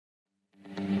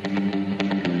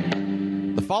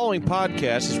following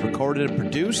podcast is recorded and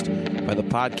produced by the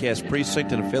Podcast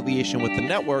Precinct in affiliation with the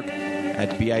network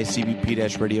at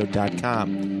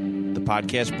bicbp-radio.com. The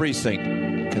Podcast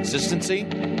Precinct. Consistency,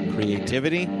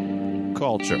 creativity,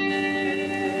 culture.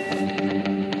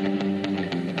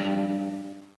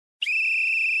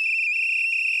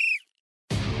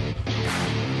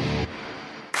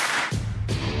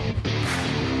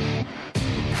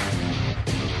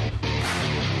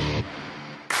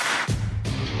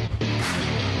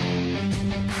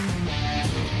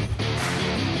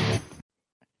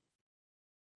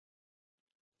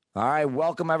 All right,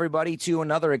 welcome everybody to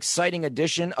another exciting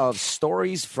edition of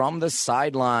Stories from the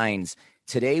Sidelines.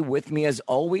 Today with me, as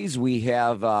always, we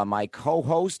have my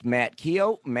co-host, Matt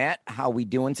Keogh. Matt, how we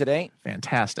doing today?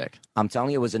 Fantastic. I'm telling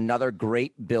you, it was another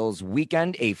great Bills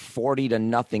weekend, a 40-0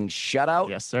 shutout.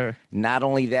 Yes, sir. Not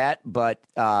only that, but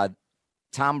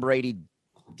Tom Brady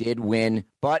did win,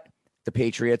 but the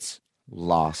Patriots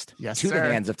lost Yes, to sir.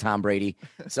 the hands of Tom Brady.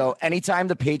 So anytime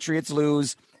the Patriots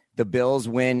lose, the Bills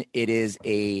win. It is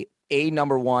a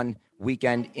number one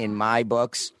weekend in my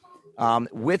books.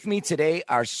 With me today,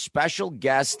 our special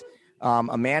guest,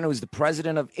 a man who's the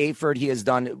president of AFERD. He has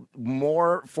done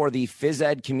more for the phys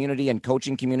ed community and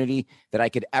coaching community that I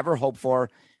could ever hope for.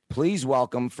 Please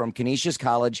welcome from Canisius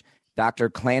College, Dr.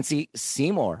 Clancy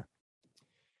Seymour.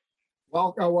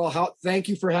 Well, thank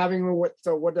you for having me. What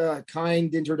a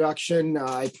kind introduction.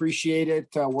 I appreciate it.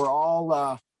 We're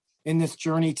all in this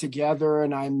journey together,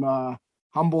 and I'm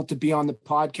humbled to be on the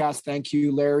podcast. Thank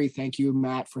you, Larry. Thank you,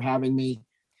 Matt, for having me.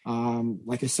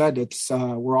 Like I said, it's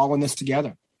we're all in this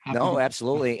together. No,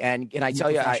 absolutely. And I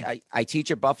tell you, I teach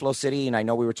at Buffalo City, and I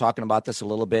know we were talking about this a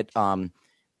little bit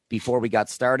before we got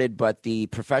started, but the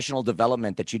professional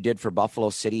development that you did for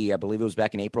Buffalo City, I believe it was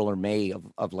back in April or May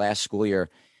of last school year,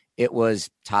 it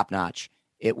was top notch.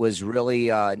 It was really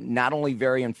not only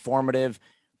very informative,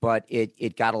 but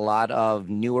it got a lot of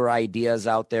newer ideas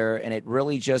out there. And it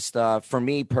really just, for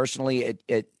me personally,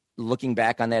 it looking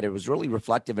back on that, it was really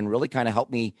reflective and really kind of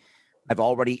helped me. I've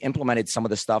already implemented some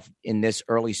of the stuff in this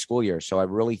early school year. So I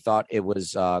really thought it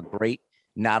was great,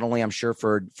 not only I'm sure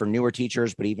for newer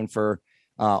teachers, but even for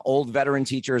old veteran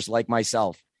teachers like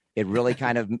myself. It really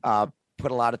kind of put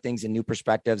a lot of things in new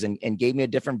perspectives and gave me a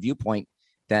different viewpoint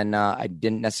than I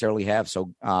didn't necessarily have.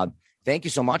 So thank you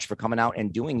so much for coming out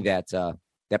and doing that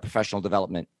professional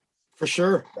development. For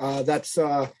sure. That's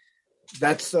I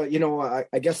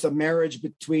guess a marriage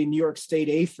between New York State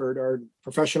AFERD, our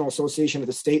professional association at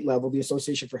the state level, the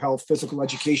Association for Health, Physical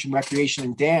Education, Recreation,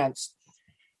 and Dance,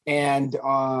 and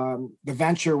the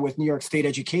venture with New York State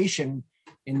Education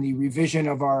in the revision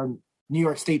of our New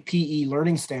York State PE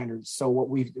learning standards. So what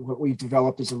we've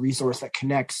developed is a resource that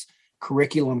connects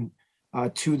curriculum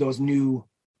to those new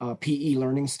PE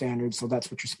learning standards. So that's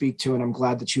what you speak to. And I'm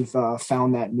glad that you've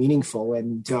found that meaningful.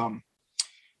 And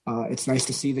it's nice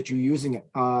to see that you're using it.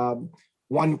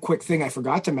 One quick thing I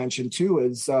forgot to mention too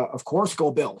is, of course, go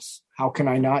Bills. How can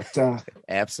I not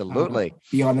Absolutely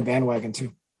be on the bandwagon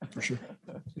too? For sure.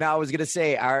 Now I was going to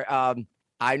say,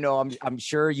 I know I'm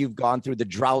sure you've gone through the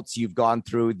droughts. You've gone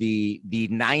through the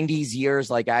 90s years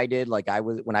like I did, like I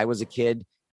was when I was a kid.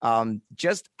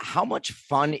 Just how much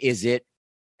fun is it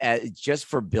just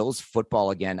for Bills football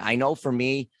again? I know for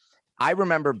me, I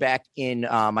remember back in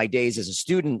my days as a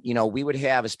student, we would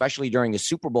have, especially during the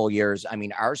Super Bowl years, I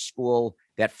mean, our school,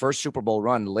 that first Super Bowl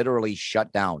run literally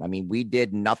shut down. I mean, we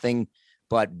did nothing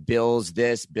but Bills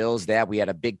this, Bills that. We had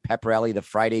a big pep rally the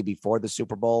Friday before the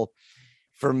Super Bowl.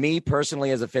 For me personally,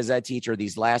 as a phys ed teacher,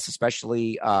 these last,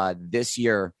 especially this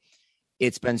year,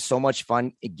 it's been so much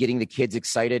fun getting the kids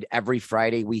excited. Every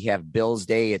Friday we have Bills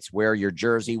Day. It's wear your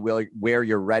jersey, wear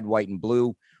your red, white, and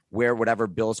blue, wear whatever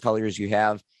Bills colors you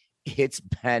have. It's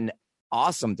been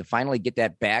awesome to finally get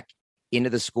that back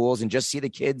into the schools and just see the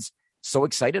kids so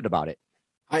excited about it.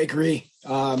 I agree.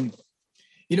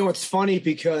 It's funny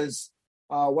because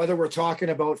whether we're talking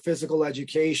about physical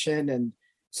education and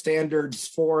standards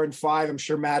 4 and 5, I'm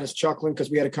sure Matt is chuckling because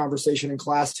we had a conversation in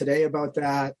class today about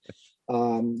that.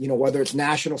 Whether it's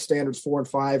national standards 4 and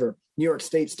 5 or New York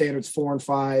State standards 4 and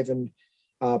 5 and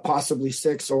possibly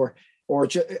 6 or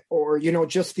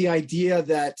just the idea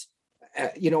that,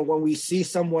 when we see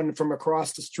someone from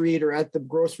across the street or at the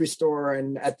grocery store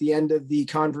and at the end of the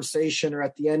conversation or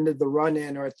at the end of the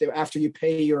run-in or after you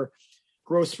pay your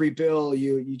grocery bill,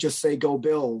 you just say, go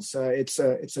Bills. It's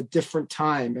a different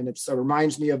time. And it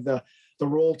reminds me of the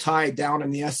Roll Tide down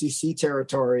in the SEC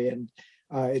territory. And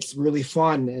it's really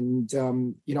fun. And,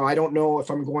 I don't know if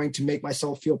I'm going to make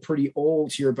myself feel pretty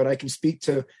old here, but I can speak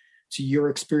to your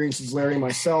experiences, Larry,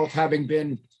 myself, having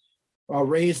been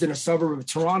raised in a suburb of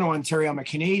Toronto, Ontario. I'm a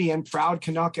Canadian, proud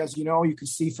Canuck, as you know. You can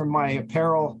see from my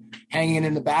apparel hanging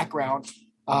in the background.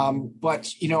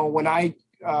 But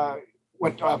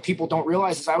what people don't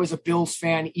realize is I was a Bills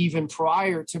fan even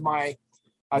prior to my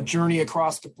journey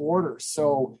across the border.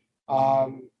 So,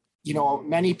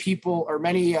 many people or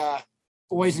many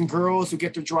boys and girls who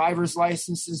get their driver's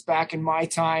licenses back in my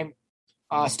time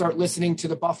start listening to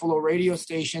the Buffalo radio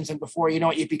stations, and before you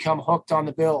know it, you become hooked on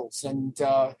the Bills. And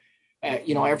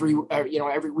every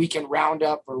weekend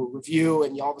roundup or review,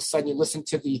 and all of a sudden you listen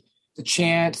to the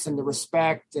chants and the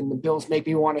respect, and the Bills make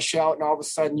me want to shout. And all of a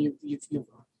sudden you've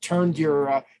turned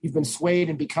you've been swayed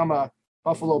and become a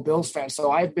Buffalo Bills fan.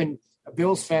 So I've been a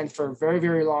Bills fan for a very,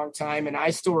 very long time, and I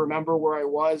still remember where I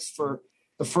was for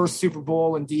the first Super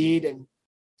Bowl, indeed, and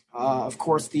of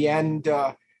course the end,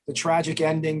 the tragic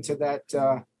ending to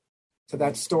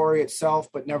that story itself.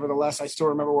 But nevertheless, I still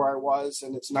remember where I was,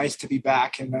 and it's nice to be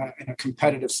back in a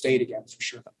competitive state again, for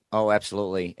sure. Oh,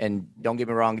 absolutely. And don't get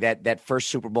me wrong, that first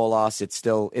Super Bowl loss, it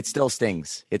still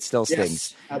stings. It still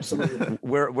stings. Yes, absolutely.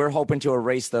 We're hoping to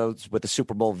erase those with the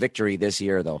Super Bowl victory this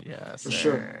year, though. Yes, for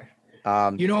sure.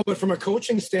 But from a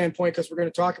coaching standpoint, because we're going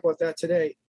to talk about that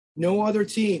today, no other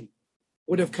team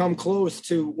would have come close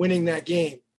to winning that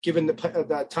game, given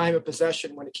the time of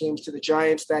possession when it came to the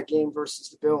Giants, that game versus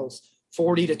the Bills.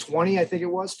 40-20, I think it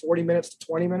was 40 minutes to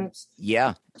 20 minutes.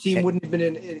 Yeah. The team wouldn't have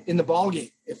been in the ball game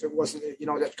if it wasn't,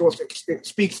 it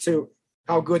speaks to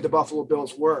how good the Buffalo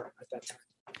Bills were at that time.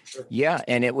 Sure. Yeah.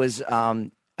 And it was,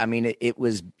 it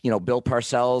was, Bill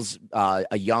Parcells,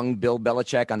 a young Bill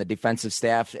Belichick on the defensive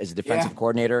staff as a defensive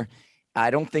coordinator. I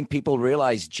don't think people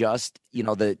realize just,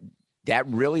 that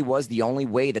really was the only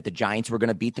way that the Giants were going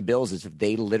to beat the Bills, is if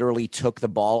they literally took the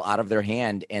ball out of their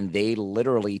hand, and they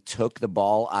literally took the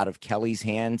ball out of Kelly's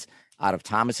hands, out of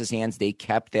Thomas's hands. They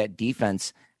kept that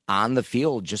defense on the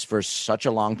field just for such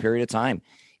a long period of time.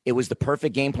 It was the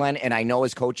perfect game plan. And I know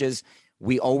as coaches,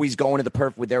 we always go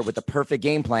into with the perfect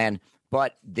game plan,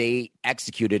 but they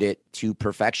executed it to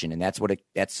perfection. And that's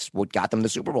what got them the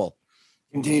Super Bowl.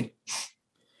 Indeed.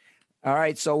 All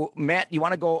right, so Matt, you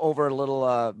want to go over a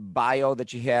little bio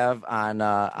that you have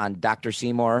on Dr.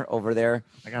 Seymour over there?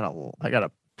 I got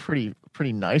a pretty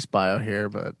nice bio here,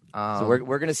 but so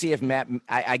we're gonna see if Matt.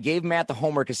 I gave Matt the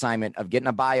homework assignment of getting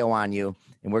a bio on you,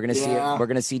 and we're gonna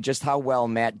see just how well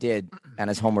Matt did on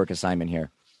his homework assignment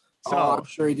here. So I'm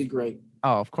sure he did great.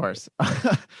 Oh, of course.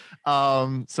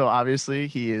 So obviously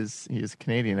he is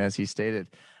Canadian, as he stated.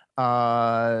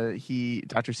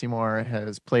 Dr. Seymour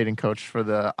has played and coached for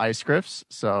the Ice Griffs,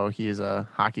 so he is a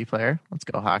hockey player. Let's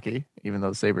go hockey, even though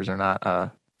the Sabres are not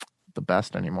the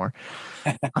best anymore.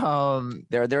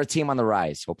 They're a team on the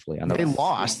rise, hopefully. They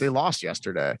lost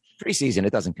yesterday. Preseason,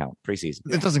 it doesn't count.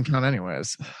 Preseason. It doesn't count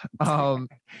anyways.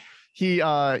 He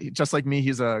just like me,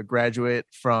 he's a graduate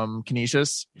from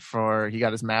Canisius. He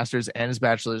got his master's and his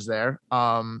bachelor's there.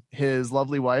 His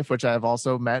lovely wife, which I've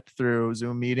also met through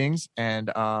Zoom meetings,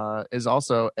 and is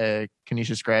also a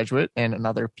Canisius graduate and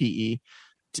another PE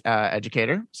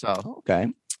educator. So okay,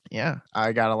 yeah,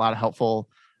 I got a lot of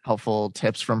helpful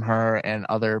tips from her and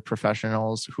other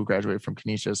professionals who graduated from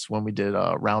Canisius when we did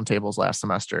roundtables last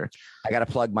semester. I got to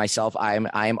plug myself. I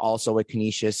am also a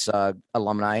Canisius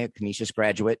alumni, a Canisius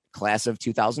graduate, class of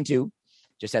 2002.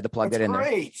 Just had to plug that in there.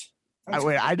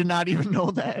 I did not even know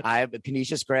that. I'm a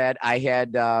Canisius grad. I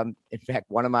had, in fact,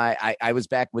 one of my, I was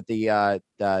back with the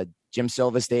Jim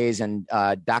Silvas days and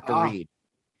Dr. Reed.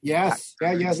 Yes.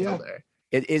 Yeah.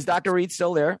 Is Dr. Reed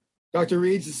still there? Dr.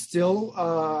 Reed is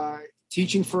still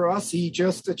teaching for us. He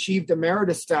just achieved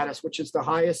emeritus status, which is the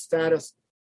highest status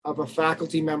of a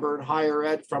faculty member in higher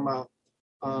ed from a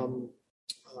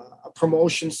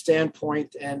promotion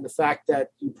standpoint, and the fact that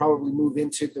you probably move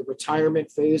into the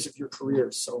retirement phase of your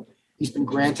career. So he's been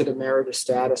granted emeritus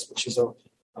status, which is a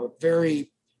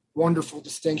very wonderful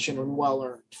distinction and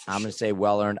well-earned. I'm going to say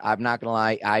well-earned. I'm not going to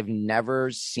lie. I've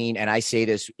never seen, and I say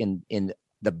this in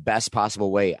the best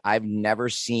possible way, I've never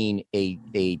seen a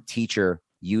teacher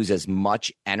use as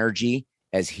much energy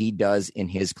as he does in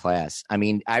his class. I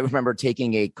mean, I remember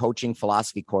taking a coaching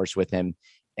philosophy course with him,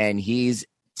 and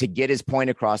to get his point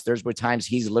across, there's times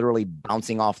he's literally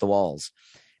bouncing off the walls.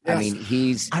 Yes. I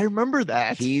mean, I remember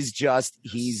that.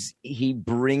 He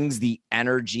brings the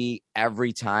energy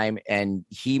every time, and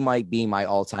he might be my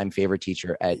all-time favorite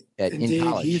teacher in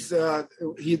college.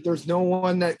 There's no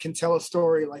one that can tell a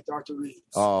story like Dr. Reed.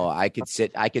 Oh, I could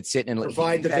sit and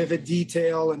provide the vivid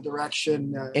detail and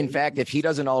direction. In fact, if he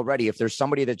doesn't already, if there's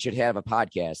somebody that should have a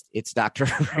podcast, it's Dr.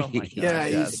 Reed. Yeah,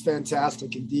 he's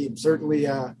fantastic indeed. Certainly,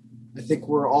 I think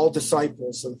we're all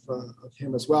disciples of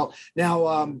him as well.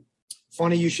 Now,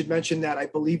 funny you should mention that. I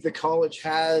believe the college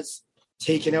has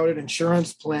taken out an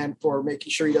insurance plan for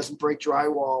making sure he doesn't break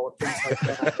drywall and things like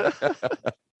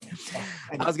that.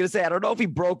 I was going to say, I don't know if he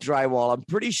broke drywall. I'm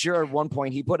pretty sure at one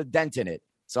point he put a dent in it.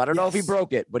 So I don't know if he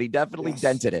broke it, but he definitely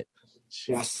dented it.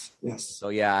 Yes. So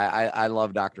yeah, I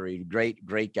love Dr. Reed.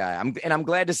 Great guy. I'm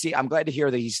glad to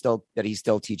hear that he's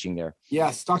still teaching there.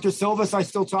 Yes. Dr. Silvis, I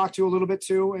still talk to a little bit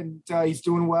too, and he's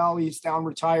doing well. He's down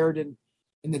retired in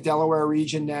the Delaware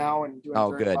region now and doing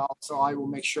very well. So I will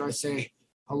make sure I say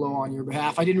hello on your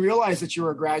behalf. I didn't realize that you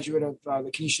were a graduate of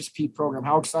the Canisius Pete program.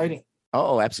 How exciting.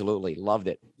 Oh, absolutely. Loved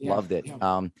it. Loved it.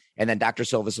 Yeah. And then Dr.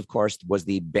 Silvis, of course, was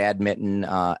the badminton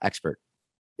expert.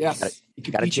 Yes. He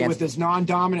could beat you with his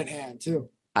non-dominant hand too.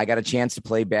 I got a chance to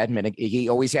play badminton. He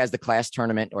always has the class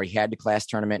tournament, or he had the class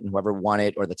tournament, and whoever won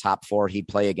it or the top 4 he'd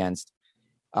play against.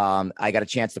 I got a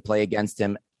chance to play against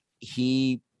him.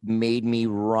 He made me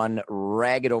run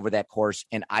ragged over that course.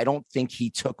 And I don't think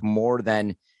he took more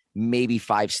than maybe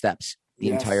 5 steps the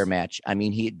entire match. I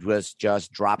mean, he was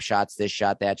just drop shots, this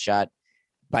shot, that shot.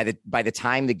 By the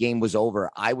time the game was over,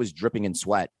 I was dripping in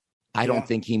sweat. I don't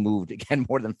think he moved again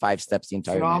more than 5 steps the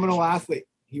entire phenomenal match. Athlete.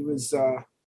 He was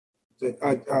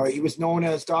known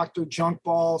as Dr.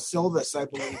 Junkball Silvis, I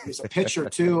believe. He was a pitcher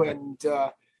too, and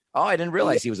I didn't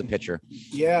realize he was a pitcher.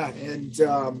 Yeah, and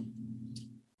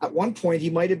at one point he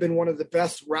might have been one of the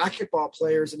best racquetball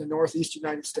players in the Northeast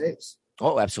United States.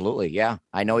 Oh, absolutely, yeah.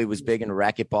 I know he was big in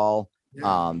racquetball,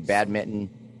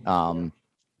 badminton.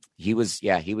 He was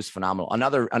phenomenal.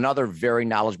 Another very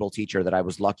knowledgeable teacher that I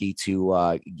was lucky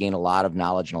to gain a lot of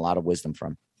knowledge and a lot of wisdom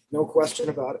from. No question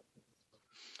about it.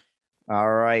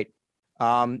 All right.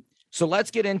 So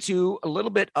let's get into a little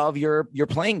bit of your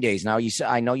playing days. Now, you said,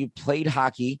 I know you played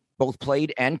hockey, both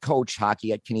played and coached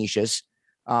hockey at Canisius.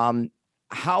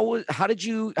 How did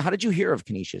you hear of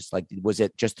Canisius? Like, was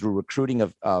it just through recruiting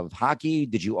of hockey?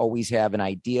 Did you always have an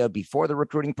idea before the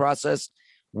recruiting process?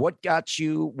 What brought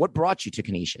you to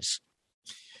Canisius?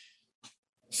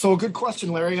 So good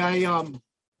question, Larry. I,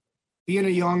 being a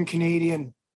young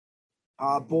Canadian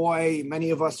boy,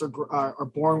 many of us are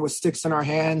born with sticks in our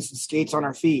hands and skates on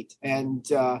our feet. And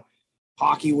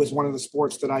hockey was one of the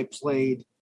sports that I played.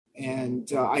 And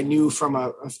I knew from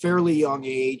a fairly young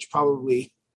age,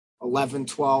 probably 11,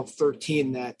 12,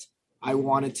 13, that I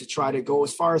wanted to try to go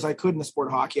as far as I could in the sport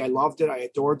of hockey. I loved it. I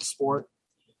adored the sport.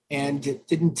 And it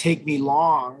didn't take me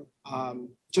long,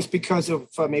 just because of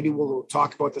maybe we'll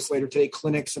talk about this later today,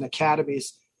 clinics and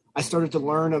academies. I started to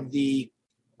learn of the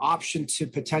option to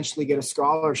potentially get a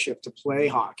scholarship to play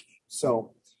hockey.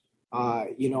 So,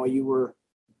 you were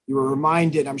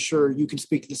reminded, I'm sure you can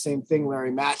speak to the same thing,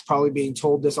 Larry. Matt's probably being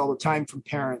told this all the time from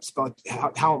parents about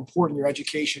how important your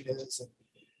education is.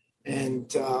 And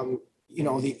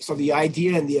the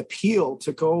idea and the appeal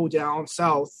to go down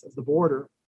south of the border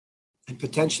and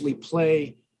potentially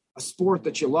play a sport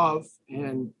that you love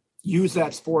and use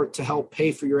that sport to help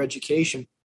pay for your education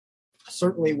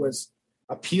certainly was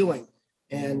appealing.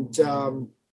 And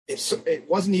it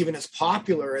wasn't even as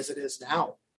popular as it is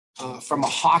now from a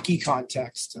hockey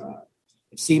context.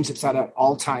 It seems it's at an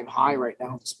all-time high right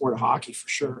now in the sport of hockey for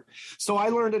sure. So I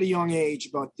learned at a young age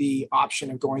about the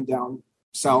option of going down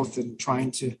south and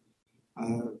trying to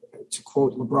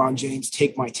quote LeBron James,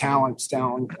 take my talents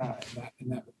down in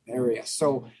that area.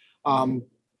 So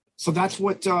that's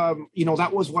what, that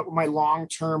was what my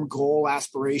long-term goal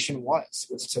aspiration was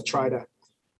to try to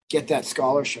get that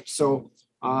scholarship. So,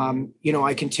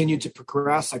 I continued to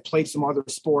progress. I played some other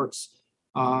sports,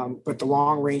 but the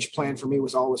long-range plan for me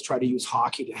was always try to use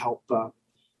hockey to help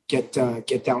get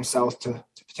down south to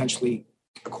potentially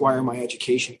acquire my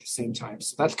education at the same time.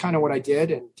 So that's kind of what I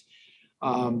did. And,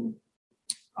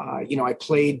 I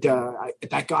played,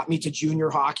 that got me to junior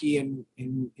hockey in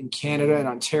Canada and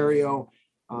Ontario.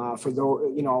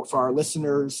 For our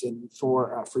listeners and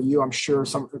for you, I'm sure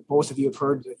most of you have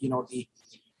heard,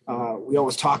 we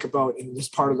always talk about in this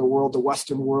part of the world, the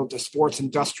Western world, the sports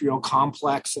industrial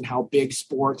complex and how big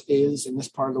sport is in this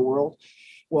part of the world.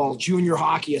 Well, junior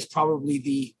hockey is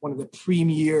probably one of the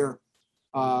premier,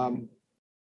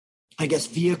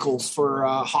 vehicles for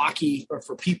hockey or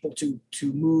for people to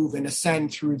move and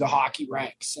ascend through the hockey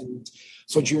ranks. And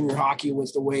so junior hockey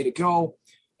was the way to go.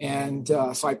 And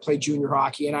so I played junior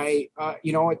hockey, and I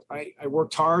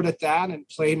worked hard at that and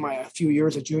played a few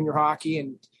years of junior hockey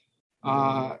and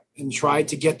tried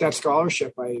to get that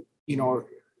scholarship. I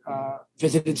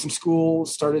visited some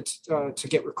schools, started to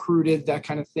get recruited, that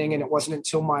kind of thing. And it wasn't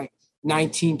until my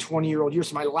 19, 20-year-old year,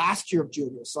 so my last year of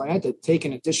junior. So I had to take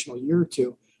an additional year or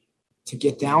two to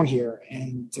get down here.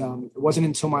 And it wasn't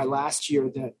until my last year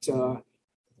that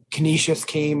Canisius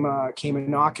came a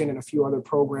knocking, and a few other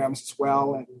programs as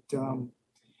well. And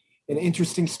an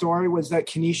interesting story was that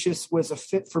Canisius was a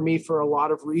fit for me for a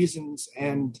lot of reasons.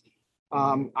 And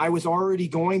I was already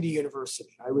going to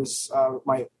university. I was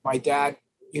my dad,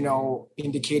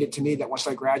 indicated to me that once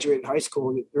I graduated high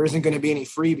school, there isn't going to be any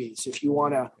freebies. If you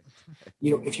want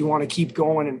to keep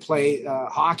going and play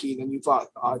hockey, then you've got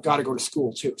to go to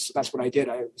school too. So that's what I did.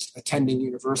 I was attending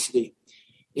university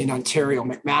in Ontario,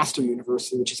 McMaster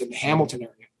University, which is in the Hamilton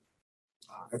area,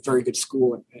 a very good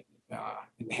school in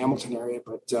the Hamilton area.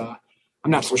 But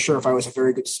I'm not so sure if I was a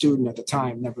very good student at the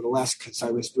time, nevertheless, because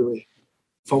I was really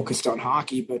focused on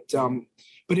hockey. But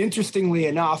interestingly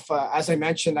enough, as I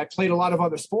mentioned, I played a lot of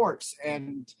other sports,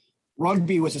 and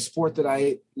rugby was a sport that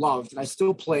I loved, and I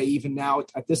still play even now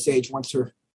at this age, once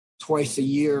or twice a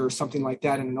year or something like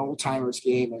that in an old timers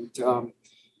game. And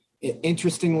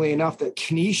interestingly enough, that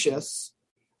Canisius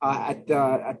at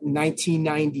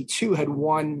 1992 had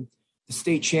won the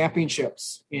state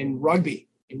championships in rugby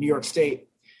in New York State.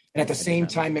 And at the same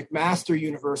time, McMaster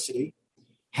University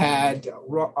had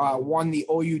won the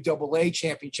OUAA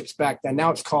championships back then. Now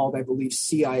it's called, I believe,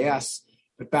 CIS.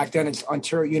 But back then it's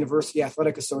Ontario University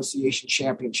Athletic Association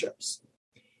championships.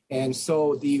 And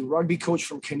so the rugby coach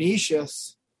from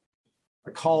Canisius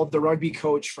called the rugby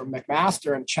coach from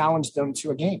McMaster and challenged them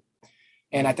to a game.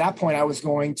 And at that point, I was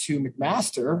going to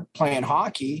McMaster playing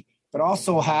hockey, but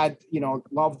also had,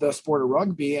 loved the sport of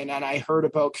rugby. And then I heard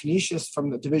about Canisius from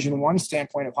the Division I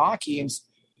standpoint of hockey. And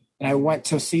I went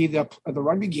to see the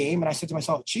rugby game. And I said to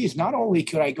myself, geez, not only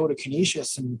could I go to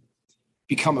Canisius and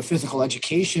become a physical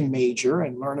education major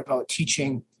and learn about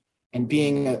teaching and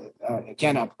being,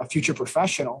 a future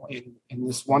professional in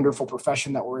this wonderful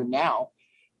profession that we're in now,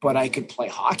 but I could play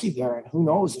hockey there. And who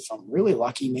knows, if I'm really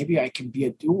lucky, maybe I can be a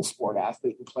dual sport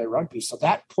athlete and play rugby. So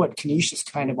that put Canisius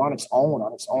kind of on its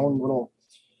own little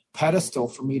pedestal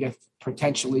for me to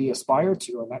potentially aspire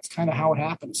to. And that's kind of how it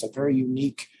happened. It's a very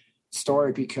unique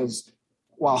story because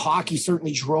while hockey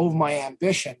certainly drove my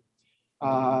ambition,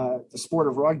 the sport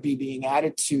of rugby being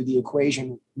added to the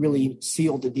equation really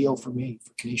sealed the deal for me,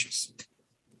 for Canisius.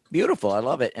 Beautiful. I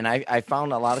love it. And I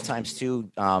found a lot of times too,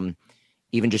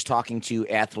 even just talking to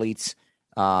athletes,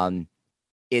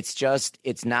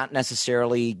 it's not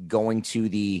necessarily going to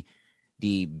the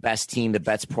best team, the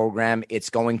best program. It's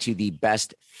going to the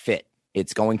best fit.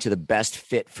 It's going to the best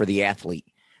fit for the athlete.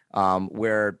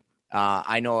 Where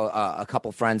I know a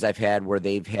couple friends I've had where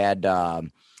they've had a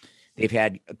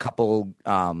couple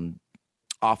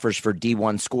offers for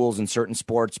D1 schools in certain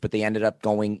sports, but they ended up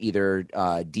going either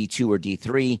D2 or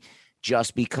D3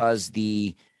 just because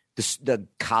the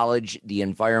college, the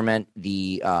environment,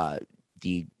 the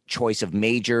choice of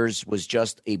majors was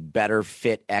just a better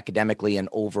fit academically and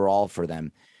overall for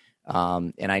them.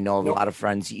 And I know a lot of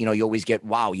friends, you always get,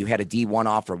 wow, you had a D1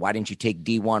 offer. Why didn't you take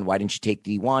D1? Why didn't you take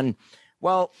D1?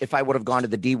 Well, if I would have gone to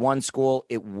the D1 school,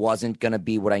 it wasn't going to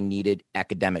be what I needed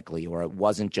academically, or it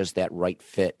wasn't just that right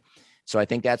fit. So I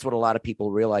think that's what a lot of people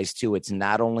realize too. It's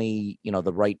not only,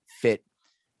 the right fit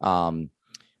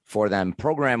for them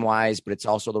program wise, but it's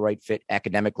also the right fit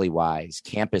academically wise,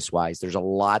 campus wise. There's a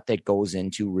lot that goes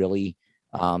into really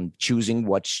choosing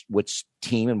which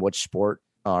team and which sport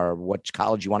or which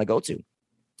college you want to go to.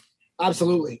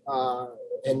 Absolutely.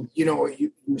 And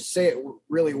you say it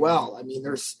really well. I mean,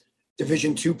 there's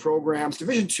Division II programs.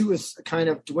 Division II is kind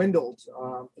of dwindled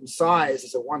in size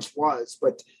as it once was,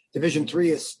 but Division III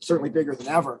is certainly bigger than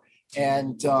ever.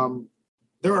 And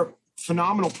there are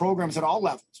phenomenal programs at all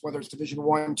levels, whether it's Division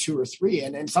I, II, or III.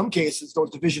 And in some cases,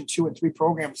 those Division II and III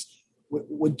programs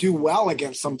would do well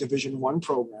against some Division I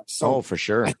programs. So for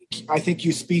sure. I think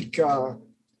you speak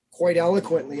quite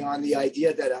eloquently on the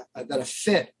idea that a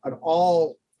fit on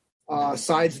all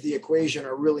sides of the equation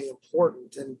are really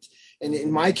important. And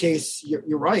in my case,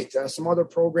 you're right. Some other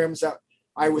programs that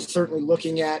I was certainly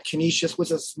looking at, Canisius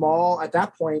was at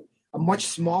that point, a much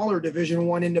smaller Division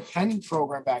I independent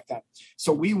program back then.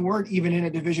 So we weren't even in a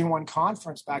Division I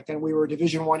conference back then. We were a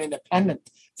Division I independent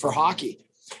for hockey.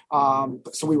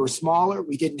 So we were smaller.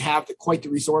 We didn't have quite the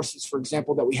resources, for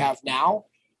example, that we have now.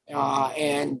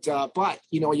 But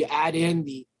you add in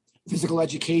the physical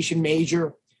education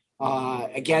major,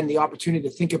 again, the opportunity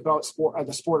to think about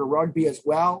the sport of rugby as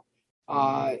well.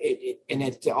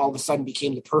 It all of a sudden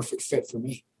became the perfect fit for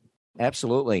me.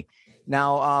 Absolutely.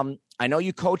 Now, I know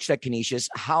you coached at Canisius.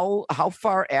 How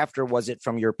far after was it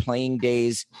from your playing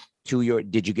days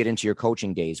did you get into your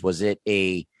coaching days? Was it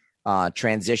a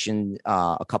transition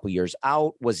a couple years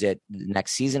out? Was it the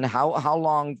next season? How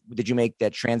long did you make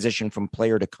that transition from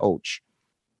player to coach?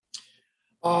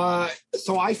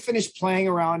 So I finished playing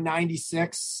around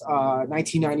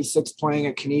 1996, playing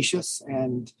at Canisius.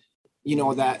 And,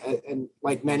 and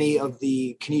like many of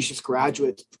the Canisius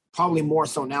graduates, probably more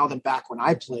so now than back when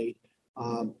I played,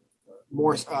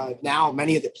 now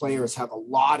many of the players have a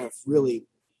lot of really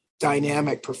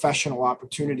dynamic professional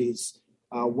opportunities.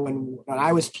 When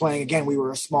I was playing, again, we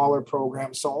were a smaller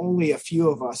program, so only a few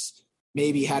of us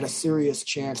maybe had a serious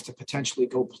chance to potentially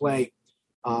go play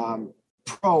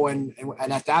pro. And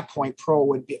at that point, pro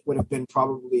would have been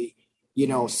probably,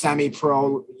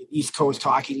 semi-pro, East Coast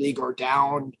Hockey League or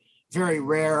down, very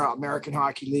rare American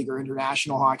Hockey League or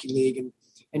International Hockey League,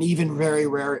 and even very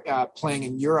rare playing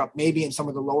in Europe, maybe in some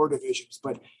of the lower divisions.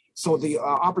 But so the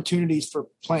opportunities for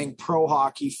playing pro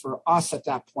hockey for us at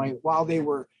that point, while they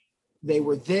were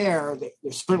there,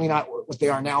 they're certainly not what they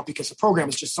are now, because the program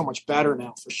is just so much better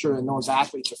now, for sure. And those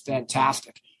athletes are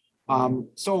fantastic.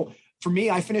 So for me,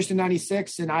 I finished in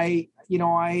 96, and I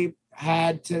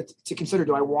had to consider,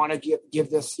 do I want to give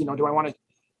this, do I want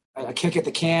a kick at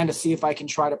the can to see if I can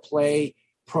try to play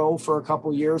pro for a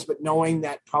couple of years, but knowing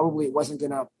that probably it wasn't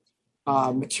going to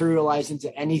materialize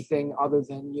into anything other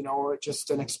than,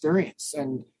 just an experience.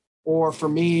 Or for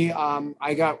me,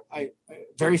 I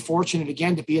very fortunate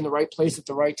again to be in the right place at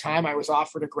the right time. I was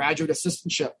offered a graduate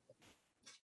assistantship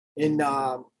in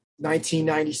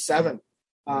 1997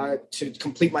 to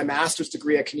complete my master's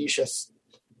degree at Canisius.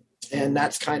 And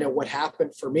that's kind of what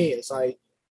happened for me, is I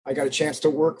got a chance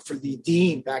to work for the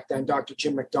dean back then, Dr.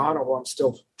 Jim McDonough, who I'm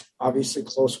still obviously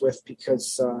close with,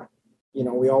 because,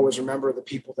 we always remember the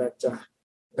people that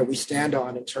we stand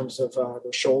on in terms of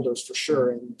their shoulders, for sure.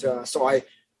 And so I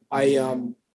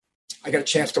got a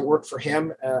chance to work for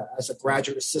him as a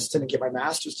graduate assistant and get my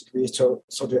master's degree. So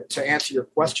to answer your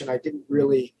question, I didn't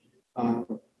really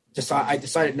I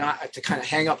decided not to kind of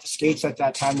hang up the skates at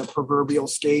that time, the proverbial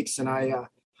skates. And I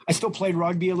still played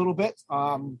rugby a little bit,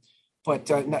 but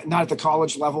not at the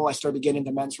college level. I started getting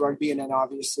into men's rugby, and then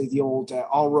obviously the old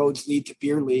all roads lead to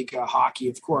beer league hockey,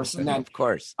 of course. And then, of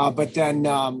course, but then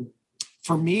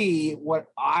for me, what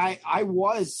I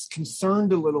was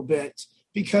concerned a little bit,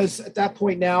 because at that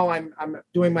point now I'm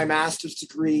doing my master's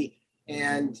degree,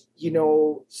 and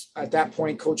at that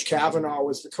point Coach Kavanaugh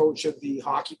was the coach of the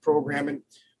hockey program, and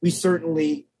we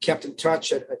certainly kept in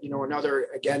touch. Another,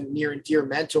 again, near and dear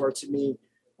mentor to me.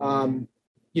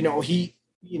 He,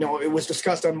 it was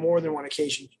discussed on more than one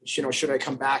occasion, should I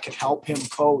come back and help him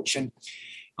coach? And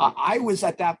I was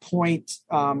at that point,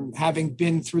 having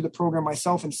been through the program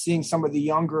myself and seeing some of the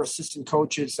younger assistant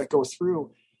coaches that go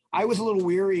through, I was a little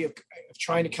weary of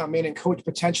trying to come in and coach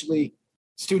potentially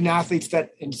student athletes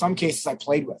that in some cases I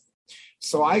played with.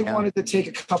 So I wanted to take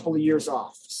a couple of years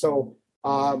off. So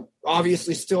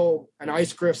obviously still an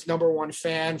Ice Griffs #1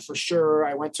 fan for sure.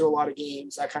 I went to a lot of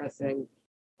games, that kind of thing.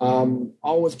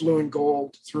 Always blue and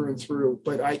gold through and through.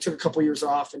 But I took a couple of years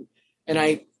off and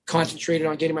I concentrated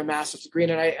on getting my master's degree.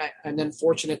 And then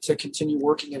fortunate to continue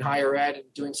working in higher ed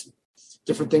and doing some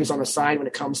different things on the side when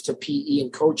it comes to PE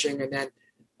and coaching.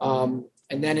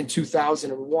 And then in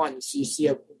 2001, so you see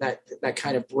that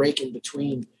kind of break in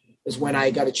between is when I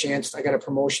got a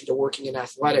promotion to working in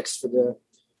athletics for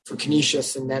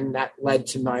Canisius. And then that led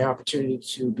to my opportunity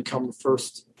to become the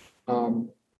first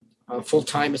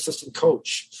full-time assistant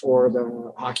coach for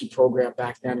the hockey program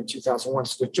back then in 2001.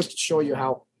 So just to show you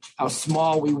how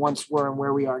small we once were and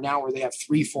where we are now, where they have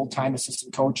 3 full-time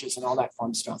assistant coaches and all that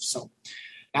fun stuff. So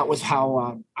that was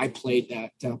how I played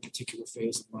that particular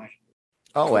phase of my.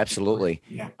 Oh, absolutely.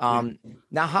 Yeah.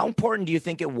 Now, how important do you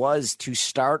think it was to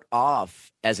start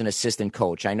off as an assistant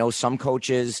coach? I know some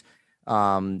coaches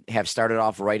have started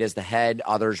off right as the head.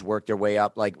 Others work their way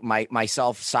up. Like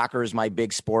myself, soccer is my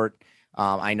big sport.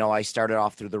 I know I started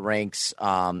off through the ranks.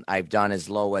 I've done as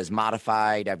low as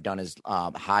modified. I've done as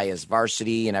high as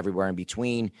varsity and everywhere in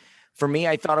between. For me,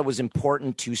 I thought it was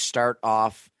important to start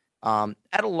off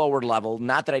at a lower level.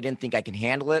 Not that I didn't think I could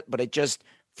handle it, but it just,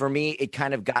 for me, it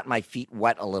kind of got my feet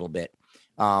wet a little bit,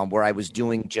 where I was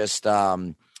doing just,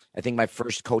 I think my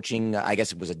first coaching, I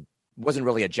guess wasn't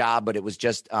really a job, but it was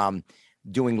just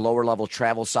doing lower level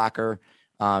travel soccer.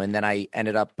 And then I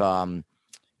ended up,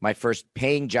 my first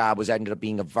paying job ended up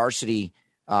being a varsity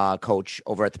coach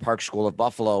over at the Park School of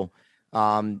Buffalo.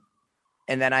 And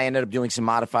then I ended up doing some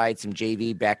modified, some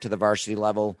JV, back to the varsity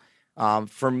level.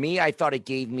 For me, I thought it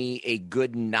gave me a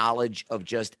good knowledge of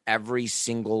just every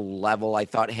single level. I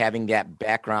thought having that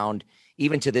background,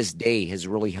 even to this day, has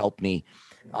really helped me.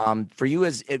 For you,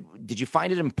 did you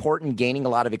find it important gaining a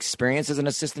lot of experience as an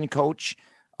assistant coach?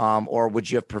 Or would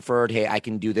you have preferred, hey, I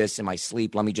can do this in my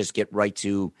sleep, let me just get right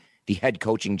to the head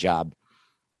coaching job?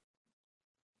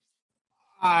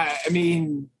 I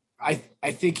mean,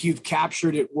 I think you've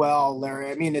captured it well,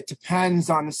 Larry. I mean, it depends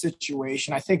on the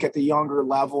situation. I think at the younger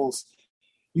levels,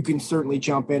 you can certainly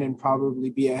jump in and probably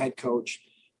be a head coach.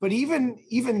 But even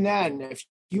then, if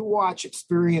you watch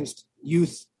experienced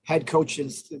youth head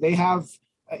coaches, they have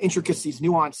intricacies,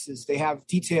 nuances. They have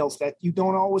details that you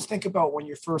don't always think about when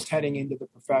you're first heading into the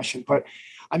profession. But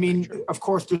I mean, of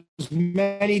course, there's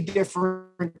many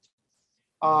different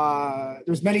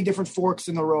forks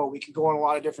in the road. We can go in a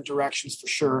lot of different directions for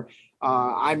sure.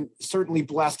 I'm certainly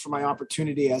blessed for my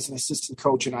opportunity as an assistant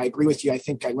coach. And I agree with you. I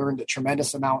think I learned a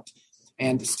tremendous amount.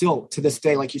 And still to this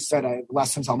day, like you said,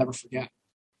 lessons I'll never forget.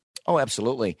 Oh,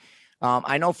 absolutely.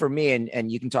 I know for me,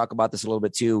 and you can talk about this a little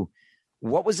bit too.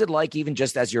 What was it like, even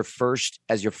just as your first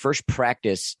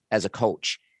practice as a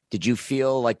coach? Did you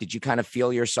kind of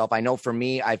feel yourself? I know for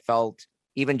me, I felt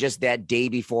even just that day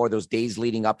before, those days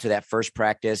leading up to that first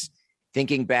practice,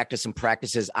 thinking back to some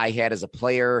practices I had as a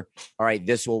player. All right,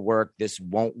 this will work. This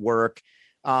won't work.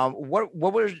 What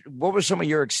were some of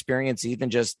your experience, even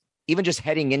just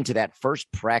heading into that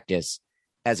first practice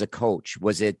as a coach?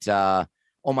 Was it, oh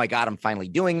my God, I'm finally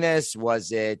doing this?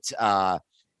 Was it,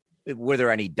 were there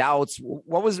any doubts?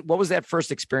 What was that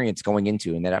first experience going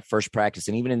into that first practice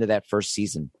and even into that first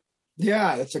season?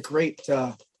 Yeah, that's a great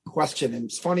question. And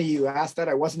it's funny you asked that.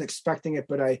 I wasn't expecting it,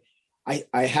 but I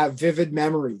have vivid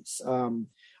memories.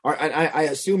 I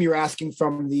assume you're asking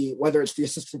from whether it's the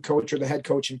assistant coach or the head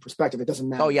coaching perspective. It doesn't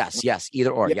matter. Oh, yes.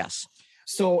 Either or. Yeah. Yes.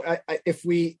 So if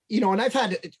we, and I've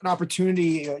had an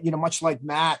opportunity, much like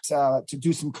Matt, to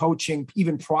do some coaching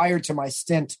even prior to my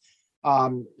stint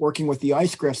working with the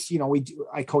Ice Griffs.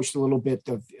 I coached a little bit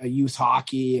of youth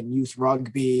hockey and youth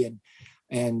rugby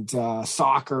and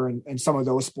soccer and some of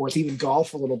those sports, even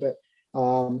golf a little bit,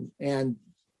 and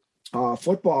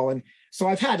football. And so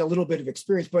I've had a little bit of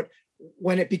experience, but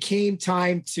when it became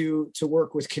time to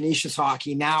work with Canisius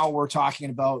hockey, now we're talking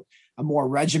about a more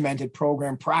regimented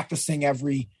program, practicing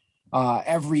every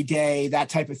day, that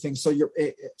type of thing. So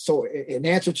in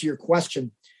answer to your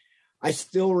question, I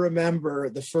still remember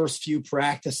the first few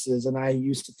practices, and I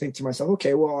used to think to myself,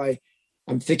 okay, well,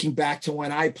 I'm thinking back to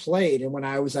when I played and when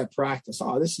I was at practice.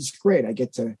 Oh, this is great. I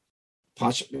get to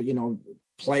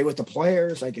play with the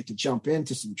players. I get to jump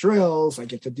into some drills. I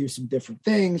get to do some different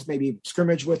things, maybe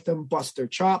scrimmage with them, bust their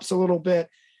chops a little bit,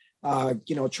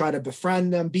 try to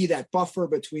befriend them, be that buffer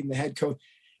between the head coach.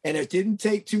 And it didn't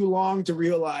take too long to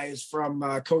realize from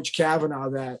Coach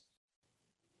Kavanaugh that,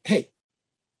 hey,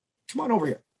 come on over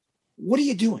here. What are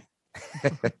you doing?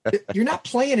 You're not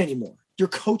playing anymore. You're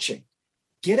coaching.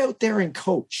 Get out there and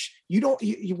coach.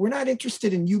 We're not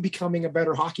interested in you becoming a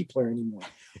better hockey player anymore.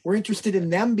 We're interested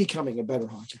in them becoming a better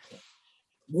hockey player.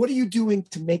 What are you doing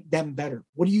to make them better?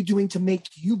 What are you doing to make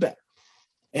you better?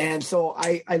 And so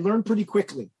I learned pretty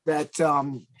quickly that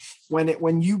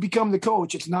when you become the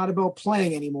coach, it's not about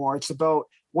playing anymore. It's about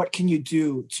what can you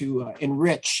do to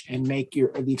enrich and make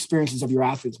the experiences of your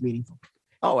athletes meaningful.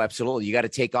 Oh, absolutely. You got to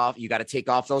take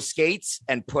off those skates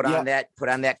and put on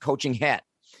that coaching hat.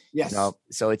 Yes.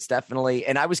 So it's definitely,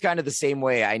 and I was kind of the same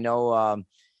way. I know,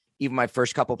 even my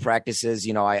first couple practices,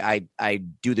 I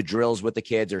do the drills with the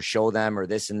kids or show them or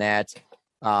this and that.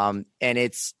 And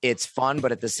it's fun,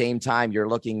 but at the same time, you're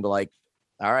looking like,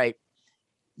 all right,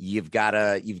 you've got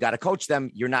to coach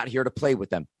them. You're not here to play with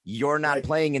them. You're not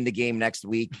playing in the game next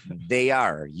week. They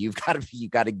are. You've got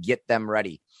to get them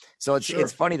ready. So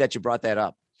it's funny that you brought that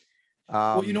up.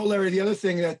 Well, Larry, the other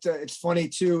thing that it's funny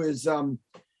too is,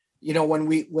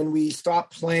 when we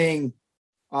stop playing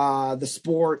the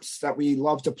sports that we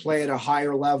love to play at a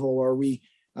higher level, or we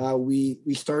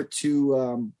start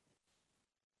to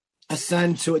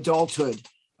ascend to adulthood,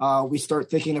 we start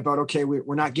thinking about, okay,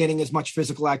 we're not getting as much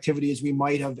physical activity as we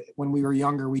might have when we were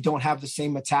younger. We don't have the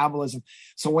same metabolism.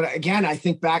 So I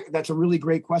think back, that's a really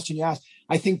great question you asked.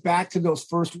 I think back to those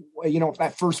first,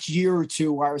 that first year or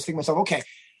two where I was thinking to myself, okay,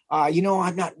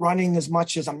 I'm not running as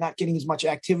much, I'm not getting as much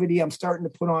activity. I'm starting to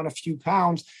put on a few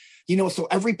pounds, so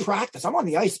every practice I'm on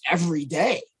the ice every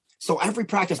day. So every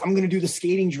practice I'm going to do the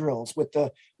skating drills with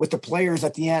the players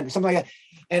at the end or something like that.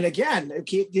 And again,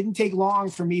 it didn't take long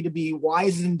for me to be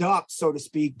wizened up, so to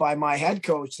speak, by my head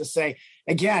coach to say,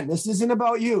 again, this isn't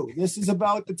about you. This is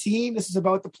about the team. This is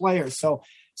about the players. So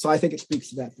I think it speaks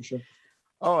to that for sure.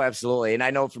 Oh, absolutely. And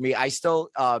I know for me, I still,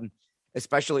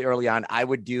 especially early on, I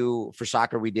would do for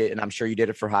soccer. We did, and I'm sure you did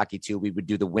it for hockey too. We would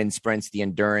do the wind sprints, the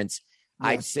endurance. Yes.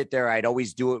 I'd sit there. I'd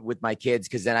always do it with my kids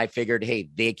because then I figured, hey,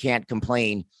 they can't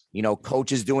complain.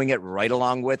 Coach is doing it right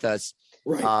along with us.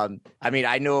 Right.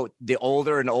 I know the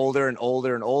older and older and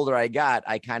older and older I got,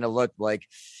 I kind of looked like,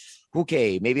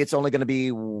 okay, maybe it's only going to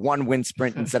be 1 wind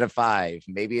sprint instead of 5.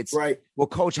 Maybe it's Right. Well,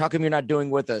 coach, how come you're not doing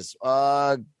with us?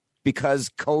 Because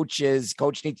coach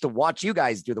needs to watch you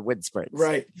guys do the wind sprints.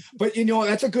 Right. But,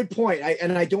 that's a good point.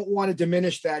 I don't want to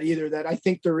diminish that either, that I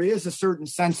think there is a certain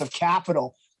sense of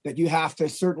capital that you have to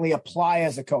certainly apply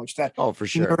as a coach. That, oh, for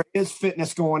sure, there is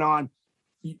fitness going on.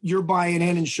 You're buying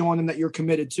in and showing them that you're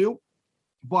committed to.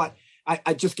 But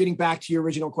I just getting back to your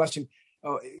original question,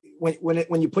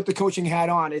 when you put the coaching hat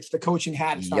on, it's the coaching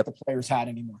hat. It's not the player's hat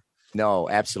anymore. No,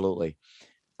 absolutely.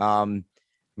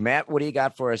 Matt, what do you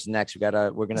got for us next? We're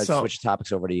going to switch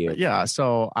topics over to you. Yeah.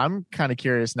 So I'm kind of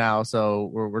curious now. So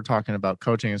we're talking about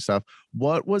coaching and stuff.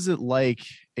 What was it like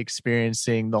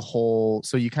experiencing the whole,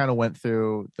 so you kind of went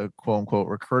through the quote unquote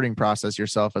recruiting process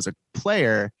yourself as a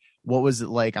player. What was it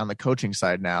like on the coaching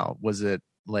side now? Was it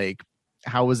like,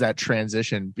 how was that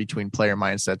transition between player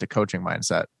mindset to coaching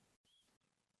mindset?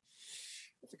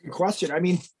 That's a good question. I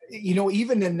mean,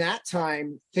 even in that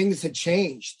time, things had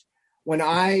changed. When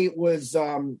I was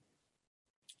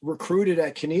recruited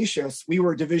at Canisius, we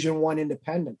were Division I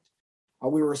independent.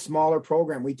 We were a smaller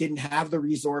program. We didn't have the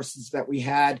resources that we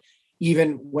had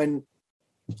even when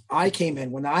I came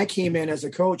in. When I came in as a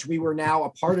coach, we were now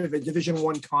a part of a Division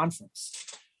I conference.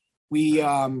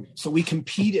 So we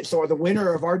competed. So the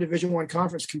winner of our Division I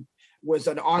conference was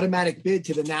an automatic bid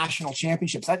to the national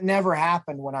championships. That never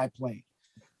happened when I played.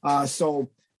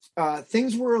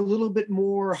 Things were a little bit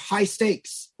more high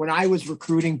stakes when I was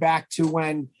recruiting back to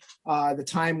when the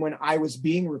time when I was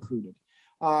being recruited.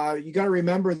 You got to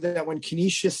remember that when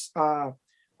Canisius,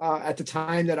 at the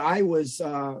time that I was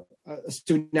a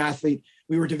student athlete,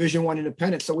 we were Division I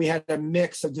independent. So we had a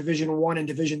mix of Division I and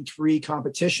Division III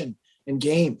competition and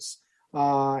games.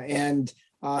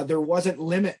 There wasn't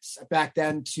limits back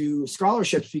then to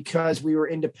scholarships because we were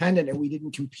independent and we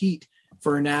didn't compete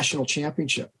for a national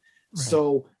championship. Right.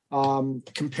 So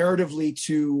comparatively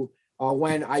to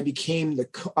when I became the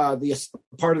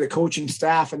part of the coaching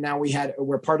staff, and now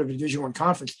we're part of a Division I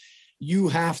conference, you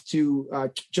have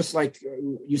to just like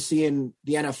you see in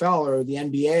the NFL or the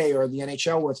NBA or the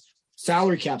NHL with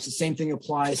salary caps. The same thing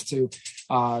applies to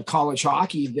college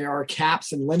hockey. There are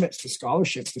caps and limits to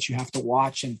scholarships that you have to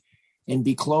watch and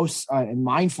be close and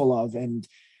mindful of. And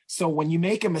so when you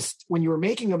were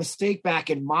making a mistake back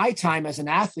in my time as an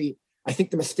athlete, I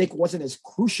think the mistake wasn't as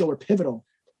crucial or pivotal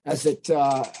as it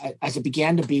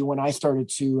began to be when I started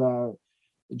to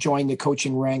join the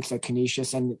coaching ranks at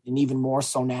Canisius, and even more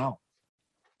so now.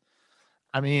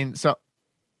 I mean, so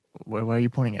why are you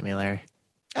pointing at me, Larry?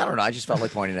 I don't know. I just felt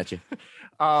like pointing at you.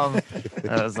 I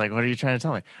was like, what are you trying to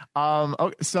tell me?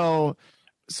 Okay,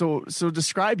 so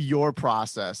describe your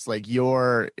process, like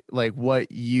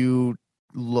what you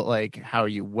like, how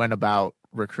you went about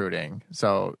recruiting.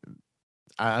 So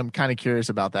I'm kind of curious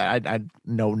about that. I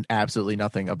know absolutely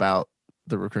nothing about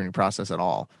the recruiting process at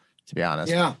all, to be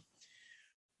honest. Yeah.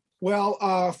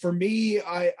 Well, for me,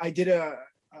 I did a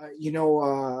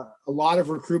lot of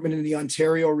recruitment in the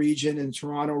Ontario region and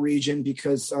Toronto region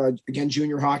because, again,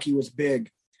 junior hockey was big.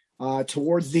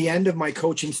 Towards the end of my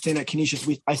coaching stint at Canisius,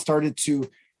 I started to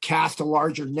cast a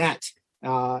larger net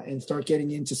and start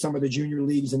getting into some of the junior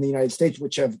leagues in the United States,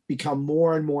 which have become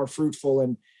more and more fruitful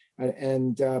and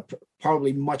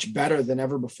probably much better than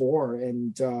ever before.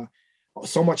 And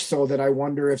so much so that I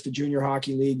wonder if the junior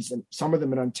hockey leagues, and some of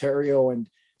them in Ontario and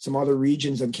some other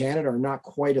regions in Canada, are not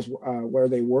quite as where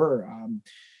they were.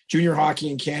 Junior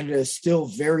hockey in Canada is still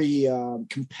very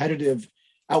competitive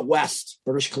out west.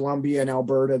 British Columbia and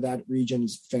Alberta, that region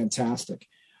is fantastic.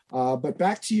 But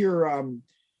back to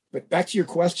your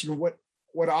question,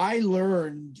 what I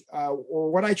learned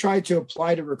or what I tried to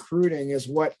apply to recruiting is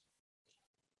what,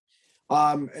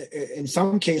 in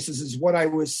some cases, is what I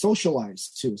was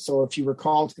socialized to. So if you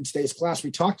recall in today's class,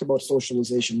 we talked about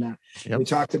socialization. Now we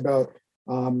talked about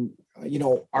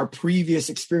our previous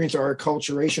experience, our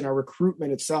acculturation, our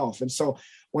recruitment itself. And so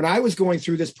when I was going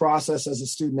through this process as a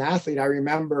student athlete, I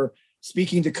remember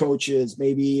speaking to coaches,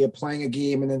 maybe playing a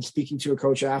game and then speaking to a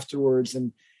coach afterwards,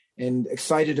 and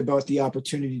excited about the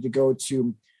opportunity to go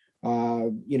to,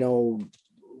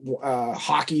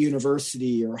 hockey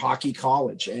university or hockey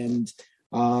college.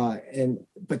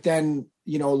 But then,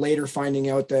 later finding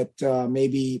out that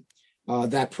maybe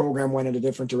that program went in a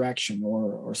different direction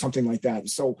or something like that.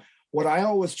 So what I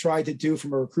always tried to do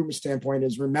from a recruitment standpoint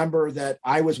is remember that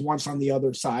I was once on the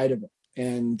other side of it.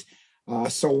 And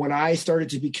so when I started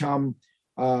to become,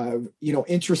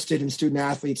 interested in student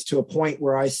athletes to a point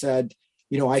where I said,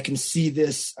 I can see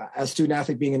this as student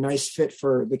athlete being a nice fit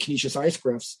for the Canisius Ice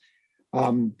Griffs.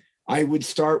 I would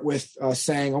start with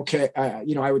saying, okay,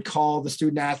 I would call the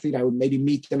student athlete. I would maybe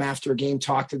meet them after a game,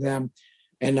 talk to them,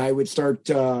 and I would start,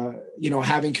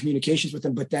 having communications with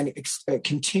them, but then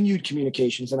continued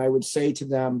communications. And I would say to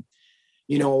them,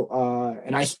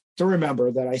 and I still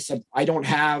remember that I said, we don't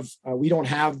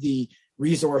have the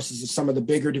resources of some of the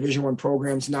bigger Division I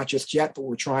programs, not just yet, but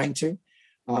we're trying to.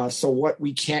 So what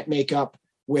we can't make up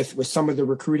with some of the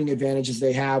recruiting advantages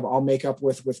they have, I'll make up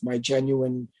with my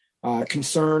genuine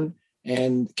concern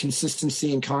and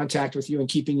consistency and contact with you and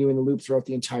keeping you in the loop throughout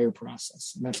the entire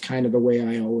process. And that's kind of the way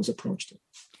I always approached it.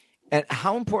 And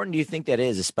how important do you think that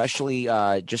is, especially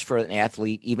just for an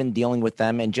athlete, even dealing with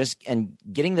them and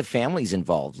getting the families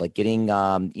involved, like getting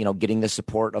the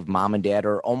support of mom and dad,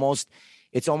 or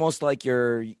it's almost like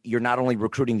you're not only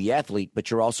recruiting the athlete,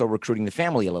 but you're also recruiting the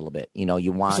family a little bit.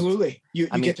 You want absolutely you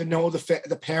get to know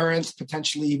the parents,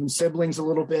 potentially even siblings a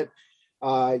little bit. There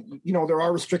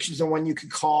are restrictions on when you can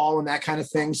call and that kind of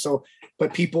thing. So,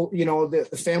 but people,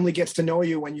 the family gets to know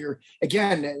you when you're,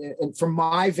 again, and from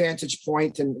my vantage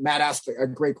point, and Matt asked a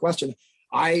great question.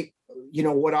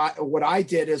 What I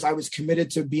did is I was committed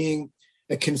to being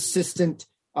a consistent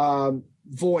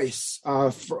voice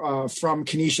from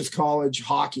Canisius College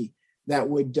hockey that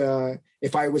would,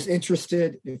 if I was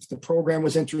interested, if the program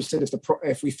was interested,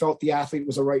 if we felt the athlete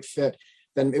was a right fit,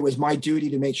 then it was my duty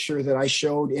to make sure that I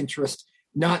showed interest,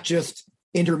 not just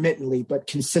intermittently, but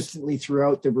consistently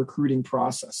throughout the recruiting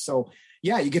process. So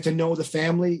yeah, you get to know the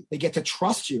family. They get to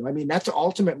trust you. I mean, that's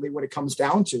ultimately what it comes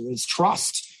down to, is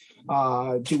trust.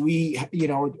 Are we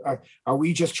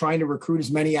just trying to recruit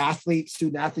as many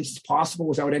student athletes as possible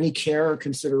without any care or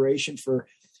consideration for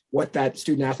what that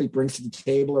student athlete brings to the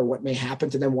table or what may happen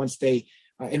to them once they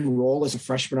enroll as a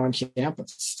freshman on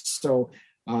campus? So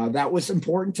that was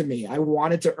important to me. I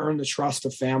wanted to earn the trust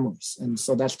of families. And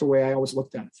so that's the way I always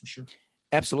looked at it, for sure.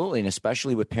 Absolutely. And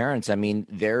especially with parents. I mean,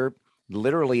 they're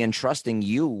literally entrusting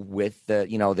you with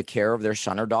the care of their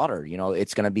son or daughter.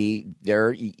 It's going to be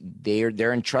they're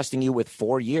entrusting you with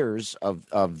 4 years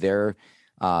of their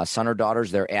son or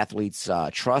daughters, their athletes'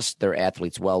 trust, their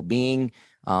athletes' well-being.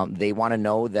 They want to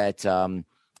know that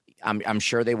I'm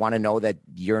sure they want to know that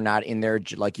you're not in there,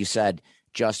 like you said,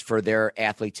 just for their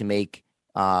athlete to make,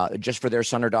 just for their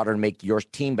son or daughter to make your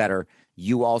team better.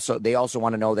 They also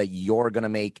want to know that you're going to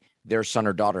make their son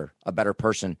or daughter a better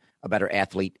person, a better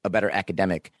athlete, a better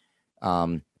academic.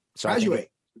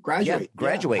 Graduate. Yeah,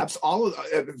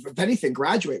 if anything,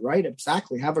 graduate, right?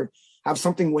 Exactly. Have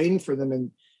something waiting for them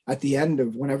and at the end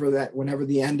of whenever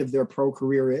the end of their pro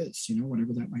career is,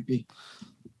 whatever that might be.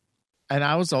 And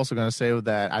I was also going to say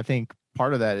that I think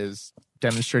part of that is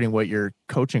demonstrating what your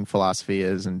coaching philosophy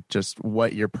is and just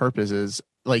what your purpose is,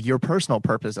 like your personal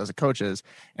purpose as a coach is.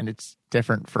 And it's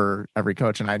different for every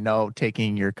coach. And I know,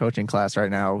 taking your coaching class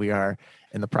right now, we are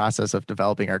in the process of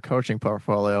developing our coaching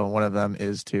portfolio. And one of them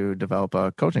is to develop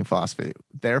a coaching philosophy.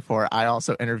 Therefore, I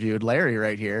also interviewed Larry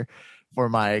right here for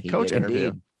my coach interview.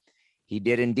 Indeed. He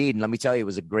did indeed. And let me tell you, it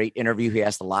was a great interview. He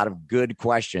asked a lot of good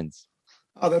questions.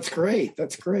 Oh, that's great.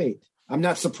 That's great. I'm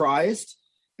not surprised.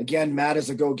 Again, Matt is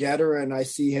a go-getter, and I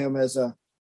see him as a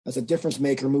difference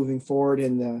maker moving forward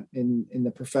in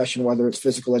the profession, whether it's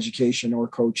physical education or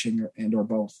coaching or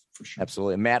both, for sure.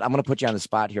 Absolutely. Matt, I'm going to put you on the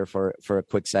spot here for a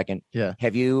quick second. Yeah.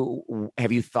 Have you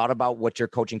thought about what your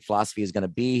coaching philosophy is going to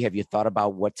be? Have you thought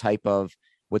about what type of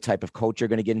coach you're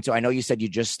going to get into? I know you said you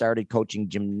just started coaching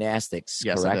gymnastics.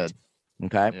 Yes, correct? I did.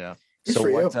 Okay. Yeah.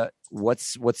 So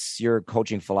what's your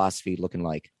coaching philosophy looking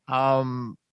like?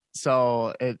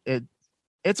 So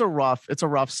it's a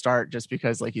rough start, just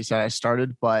because, like you said, I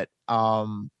started, but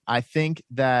I think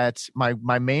that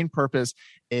my main purpose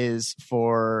is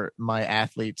for my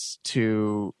athletes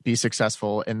to be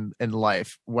successful in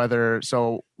life. I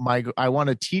want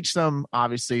to teach them,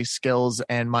 obviously, skills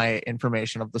and my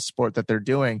information of the sport that they're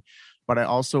doing, but I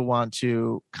also want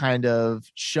to kind of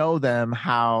show them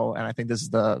how, and I think this is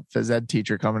the phys ed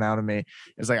teacher coming out of me,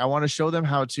 is like, I want to show them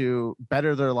how to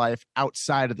better their life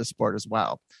outside of the sport as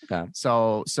well. Okay.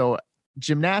 So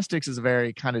gymnastics is a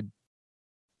very kind of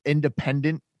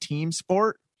independent team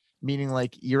sport, meaning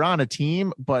like you're on a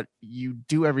team, but you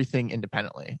do everything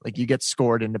independently. Like you get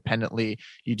scored independently,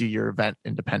 you do your event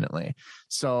independently.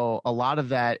 So a lot of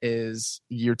that is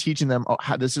you're teaching them,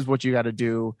 this is what you got to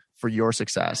do for your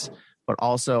success. But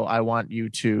also I want you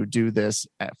to do this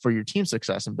for your team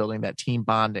success and building that team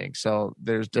bonding. So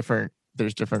there's different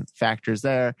factors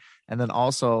there. And then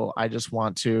also I just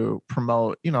want to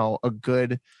promote,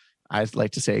 I'd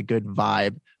like to say a good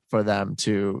vibe for them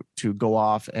to go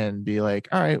off and be like,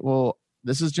 all right, well,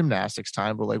 this is gymnastics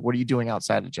time, but like, what are you doing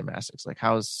outside of gymnastics? Like,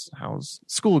 how's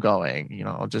school going?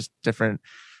 Just different,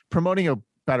 promoting a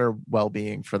better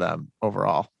well-being for them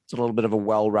overall. It's a little bit of a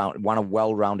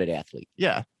well-rounded athlete.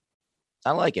 Yeah.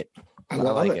 I like it. I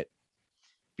love like it.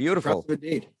 Beautiful.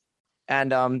 Indeed.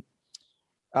 And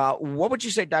what would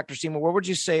you say, Dr. Seymour, what would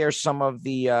you say are some of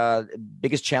the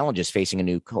biggest challenges facing a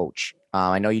new coach?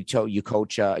 I know you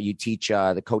coach, you teach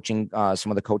the coaching,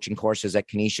 some of the coaching courses at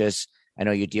Canisius. I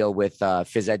know you deal with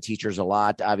phys ed teachers a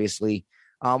lot, obviously.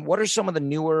 What are some of the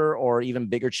newer or even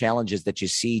bigger challenges that you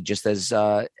see just as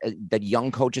that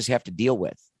young coaches have to deal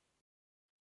with?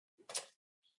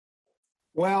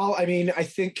 Well, I mean, I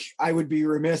think I would be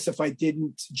remiss if I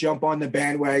didn't jump on the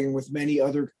bandwagon with many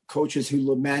other coaches who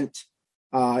lament,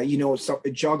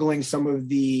 juggling some of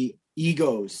the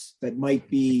egos that might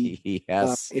be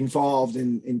involved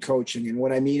in coaching. And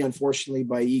what I mean, unfortunately,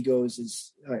 by egos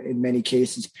is in many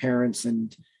cases parents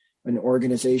and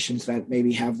organizations that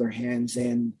maybe have their hands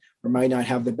in or might not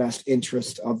have the best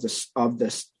interest of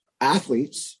the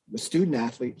athletes, the student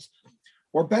athletes,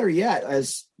 or better yet,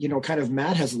 as kind of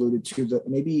Matt has alluded to,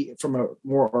 maybe from a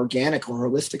more organic or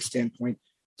holistic standpoint,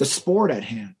 the sport at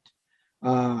hand.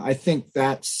 I think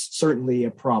that's certainly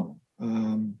a problem.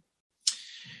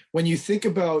 When you think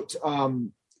about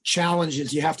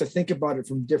challenges, you have to think about it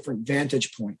from different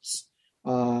vantage points.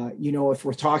 If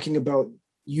we're talking about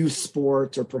youth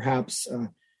sport or perhaps,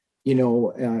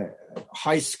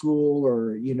 high school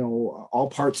or, all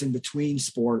parts in between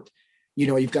sport,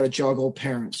 you've got to juggle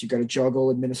parents, you've got to juggle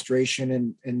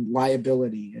administration and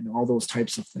liability and all those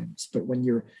types of things. But when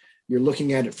you're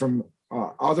looking at it from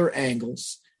other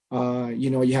angles,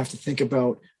 you have to think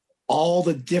about all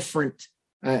the different,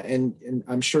 and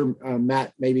I'm sure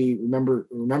Matt maybe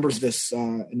remembers this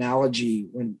analogy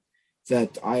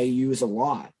that I use a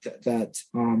lot, that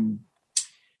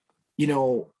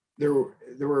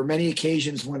there were many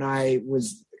occasions when I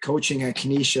was coaching at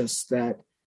Canisius that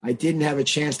I didn't have a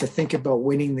chance to think about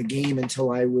winning the game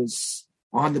until I was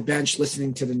on the bench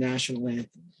listening to the national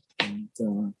anthem, and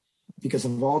because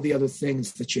of all the other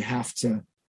things that you have to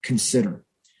consider,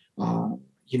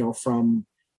 from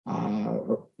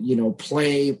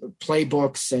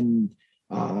playbooks and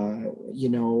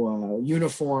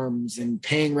uniforms and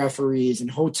paying referees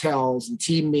and hotels and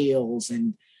team meals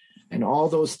and all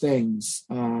those things,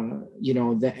 then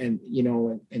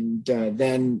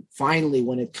finally,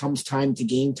 when it comes time to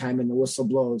game time and the whistle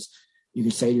blows, you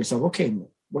can say to yourself, okay,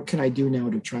 what can I do now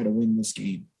to try to win this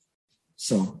game?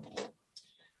 So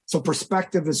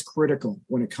perspective is critical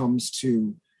when it comes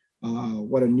to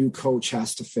what a new coach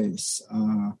has to face.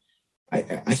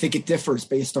 I think it differs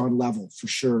based on level for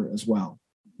sure as well.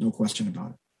 No question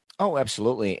about it. Oh,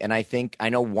 absolutely. And I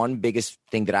know one biggest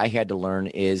thing that I had to learn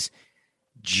is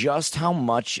just how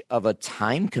much of a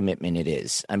time commitment it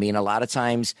is. I mean, a lot of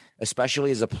times, especially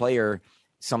as a player,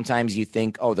 sometimes you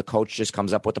think, oh, the coach just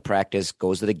comes up with the practice,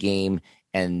 goes to the game,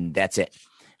 and that's it.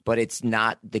 But it's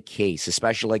not the case,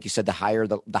 especially like you said, the higher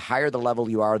the level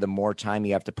you are, the more time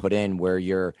you have to put in, where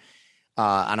you're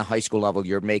on a high school level,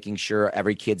 you're making sure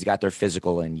every kid's got their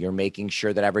physical in. You're making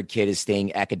sure that every kid is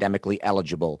staying academically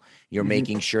eligible. You're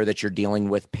making sure that you're dealing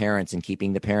with parents and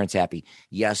keeping the parents happy.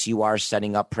 Yes, you are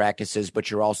setting up practices, but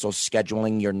you're also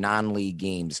scheduling your non-league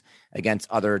games against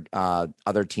other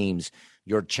teams.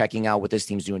 You're checking out what this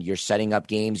team's doing. You're setting up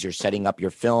games. You're setting up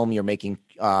your film. You're making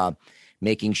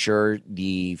sure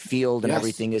the field and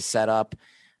everything is set up.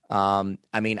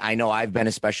 I mean, I know I've been,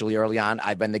 especially early on,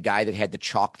 I've been the guy that had to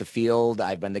chalk the field.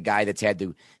 I've been the guy that's had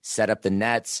to set up the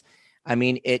nets. I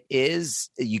mean,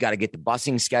 you got to get the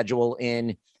busing schedule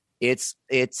in. It's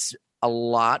a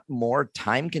lot more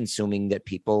time consuming that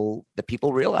people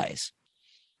realize.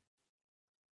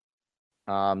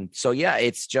 So yeah,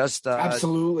 it's just,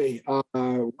 absolutely.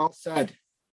 Well said.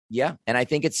 Yeah. And I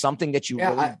think it's something that you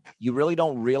really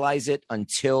don't realize it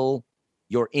until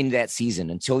you're in that season,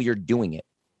 until you're doing it.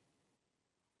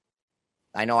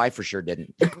 I know I for sure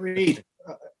didn't. Agreed.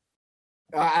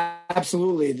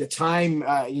 Absolutely. The time,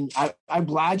 I'm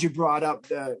glad you brought up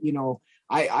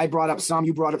I brought up some,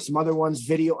 you brought up some other ones,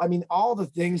 video. I mean, all the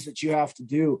things that you have to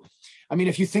do. I mean,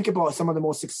 if you think about some of the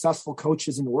most successful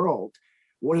coaches in the world,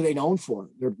 what are they known for?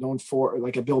 They're known for,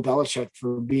 like a Bill Belichick,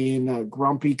 for being a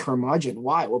grumpy curmudgeon.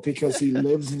 Why? Well, because he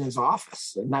lives in his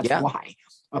office, and that's why.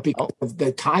 Because of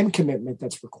the time commitment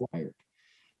that's required.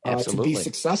 To be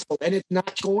successful, and it's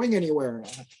not going anywhere.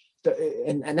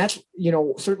 And that's,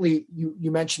 certainly you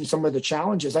mentioned some of the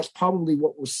challenges. That's probably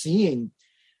what we're seeing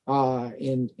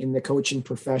in the coaching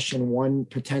profession. One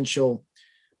potential,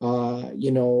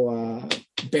 barrier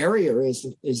is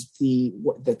the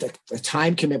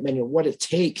time commitment and what it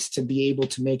takes to be able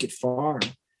to make it far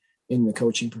in the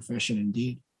coaching profession.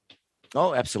 Indeed.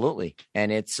 Oh, absolutely.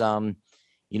 And it's,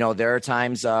 there are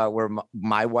times where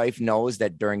my wife knows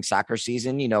that during soccer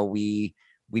season, we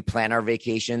we plan our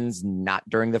vacations not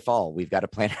during the fall. We've got to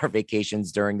plan our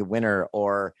vacations during the winter.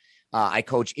 Or I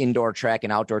coach indoor track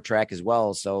and outdoor track as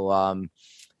well. So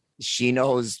she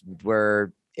knows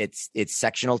where it's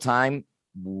sectional time.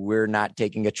 We're not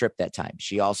taking a trip that time.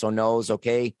 She also knows,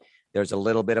 okay, there's a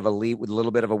little bit of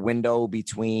a window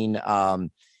between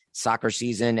soccer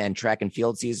season and track and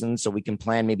field season. So we can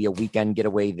plan maybe a weekend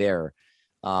getaway there.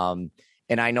 And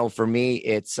I know for me,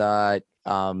 it's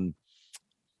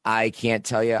I can't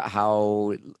tell you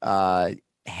how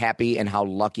happy and how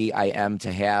lucky I am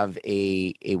to have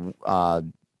a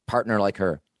partner like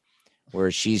her,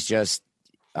 where she's just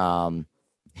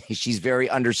she's very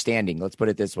understanding. Let's put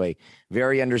it this way: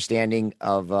 very understanding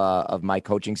of my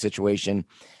coaching situation.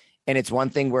 And it's one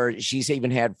thing where she's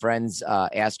even had friends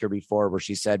ask her before, where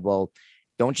she said, "Well,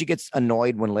 don't you get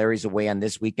annoyed when Larry's away on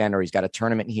this weekend, or he's got a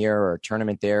tournament here or a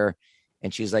tournament there?"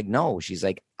 And she's like, "No." She's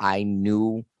like, I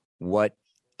knew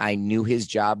his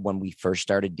job when we first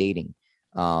started dating.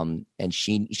 And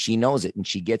she knows it and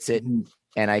she gets it.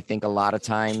 And I think a lot of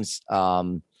times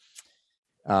young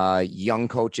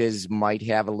coaches might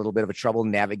have a little bit of a trouble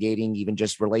navigating even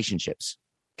just relationships,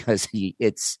 because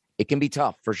it can be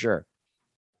tough for sure.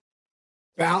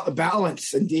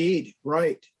 Balance, indeed.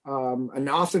 Right. And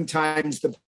oftentimes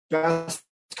the best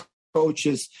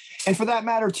coaches, and for that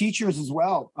matter, teachers as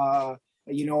well, are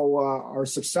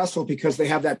successful because they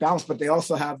have that balance, but they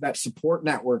also have that support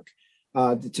network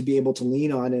to be able to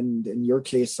lean on. And in your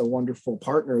case, a wonderful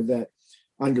partner that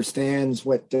understands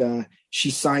what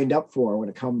she signed up for when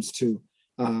it comes to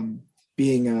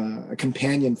being a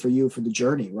companion for you for the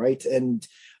journey. Right. And,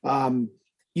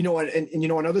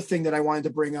 another thing that I wanted to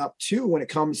bring up too, when it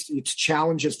comes to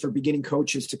challenges for beginning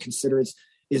coaches to consider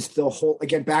is the whole,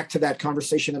 again, back to that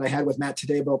conversation that I had with Matt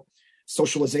today about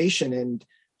socialization and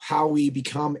how we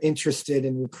become interested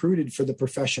and recruited for the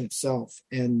profession itself.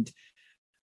 And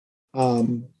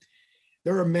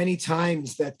there are many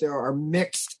times that there are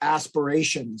mixed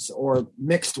aspirations or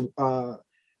mixed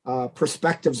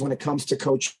perspectives when it comes to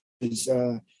coaches.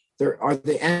 Are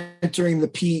they entering the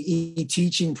PE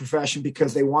teaching profession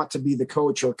because they want to be the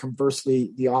coach, or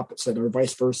conversely the opposite, or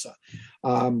vice versa?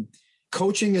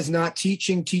 Coaching is not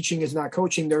teaching. Teaching is not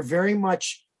coaching. They're very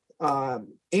much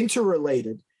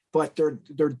interrelated, but they're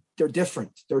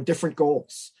different. They're different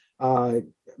goals.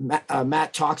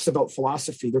 Matt talks about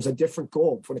philosophy. There's a different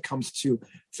goal when it comes to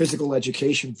physical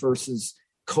education versus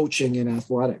coaching and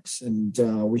athletics. And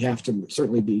we have to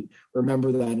certainly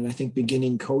remember that. And I think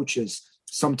beginning coaches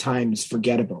sometimes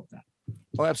forget about that.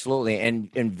 Oh, absolutely. And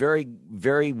very,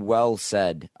 very well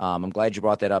said. I'm glad you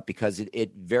brought that up, because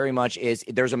it very much is.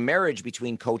 There's a marriage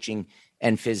between coaching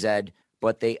and phys ed,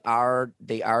 but they are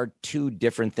two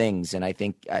different things. And I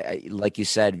think, like you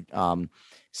said,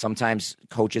 sometimes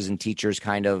coaches and teachers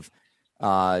kind of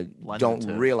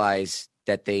don't realize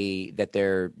that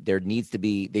there needs to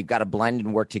be, they've got to blend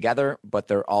and work together, but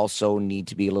there also need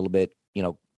to be a little bit,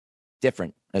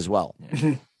 different as well.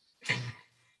 Yeah.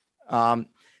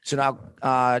 So now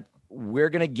we're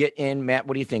going to get in, Matt,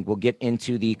 what do you think? We'll get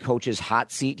into the coach's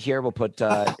hot seat here. We'll put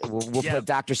put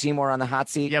Dr. Seymour on the hot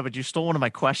seat. Yeah, but you stole one of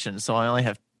my questions, so I only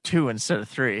have 2 instead of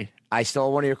 3. I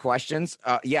stole one of your questions.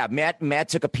 Matt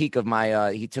took a peek of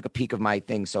my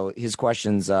thing, so his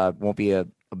questions won't be a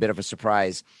bit of a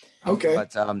surprise. Okay.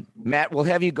 But Matt, we'll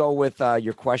have you go with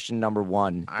your question number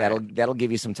 1. Right. That'll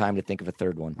give you some time to think of a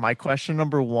third one. My question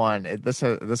number 1.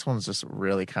 This one's just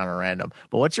really kind of random.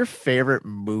 But what's your favorite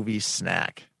movie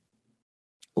snack?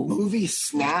 Movie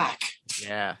snack.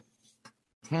 Yeah.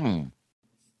 That's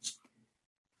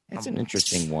an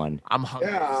interesting one. I'm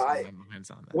hungry. Yeah, so I'm hands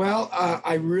on that. Well,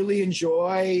 I really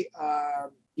enjoy, I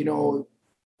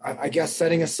guess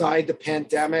setting aside the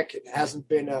pandemic, it hasn't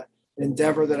been an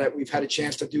endeavor that we've had a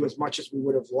chance to do as much as we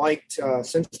would have liked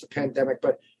since the pandemic.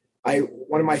 But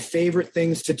one of my favorite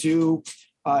things to do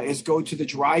is go to the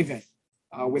drive-in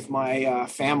with my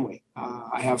family.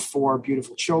 I have 4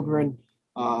 beautiful children.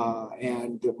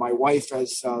 And my wife,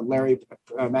 as Larry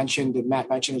mentioned and Matt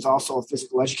mentioned, is also a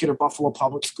physical educator, Buffalo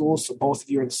Public Schools. So both of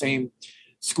you are in the same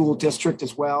school district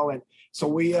as well. And so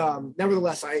we,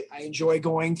 nevertheless, I enjoy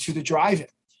going to the drive-in.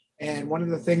 And one of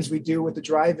the things we do with the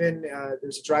drive-in,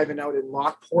 there's a drive-in out in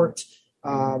Lockport,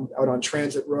 out on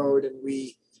Transit Road, and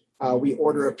we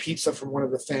order a pizza from one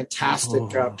of the fantastic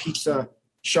pizza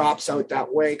shops out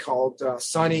that way called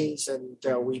Sonny's, and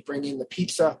we bring in the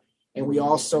pizza. And we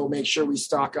also make sure we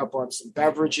stock up on some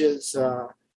beverages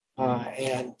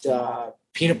and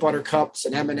peanut butter cups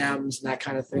and M&Ms and that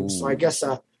kind of thing. So I guess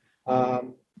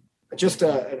just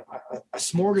a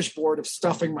smorgasbord of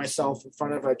stuffing myself in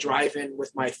front of a drive-in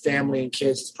with my family and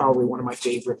kids is probably one of my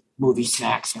favorite movie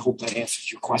snacks. I hope that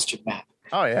answers your question, Matt.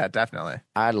 Oh yeah, definitely.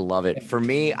 I love it. For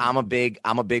me, I'm a big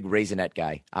Raisinette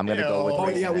guy. I'm gonna go with. Oh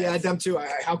Raisinets. yeah, we had them too.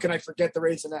 How can I forget the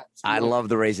Raisinets? I love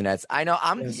the Raisinets. I know.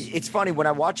 Yes. It's funny when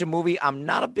I watch a movie. I'm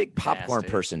not a big popcorn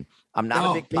person. I'm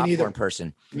not a big popcorn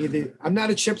person. Me neither. I'm not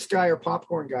a chips guy or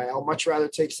popcorn guy. I'll much rather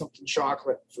take something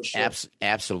chocolate for sure.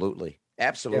 Absolutely.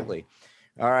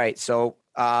 All right, so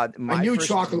I knew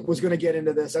chocolate was going to get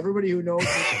into this. Everybody who knows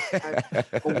me, I'm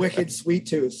a wicked sweet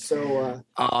tooth. So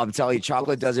I'm telling you,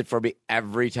 chocolate does it for me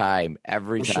every time.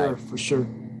 For sure.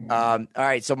 All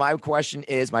right, so my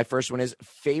first one is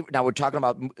favorite. Now we're talking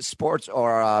about sports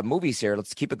or movies here.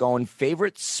 Let's keep it going.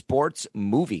 Favorite sports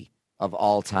movie of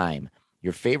all time.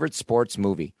 Your favorite sports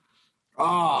movie?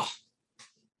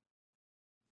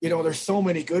 There's so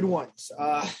many good ones.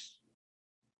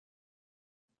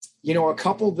 A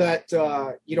couple that,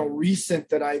 recent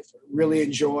that I've really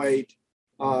enjoyed,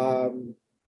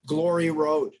 Glory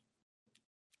Road.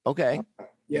 Okay.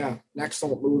 An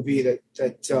excellent movie that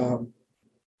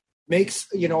makes,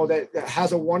 that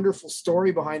has a wonderful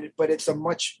story behind it, but it's a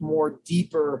much more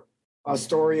deeper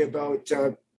story about,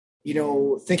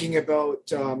 thinking about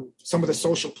some of the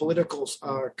social political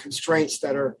constraints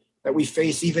that we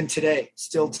face even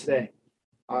still today.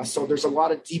 So there's a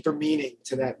lot of deeper meaning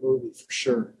to that movie for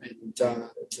sure, and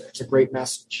it's a great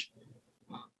message.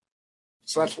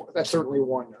 So that's certainly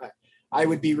one. I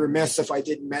would be remiss if I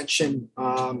didn't mention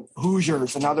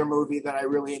Hoosiers, another movie that I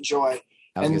really enjoy.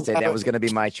 I was going to say that was going to be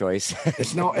my choice.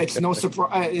 it's no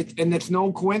surprise, and it's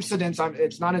no coincidence.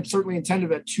 It's not certainly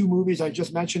intended that two movies I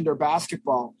just mentioned are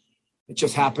basketball. It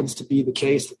just happens to be the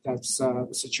case that's the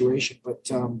situation, but.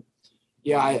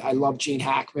 I love Gene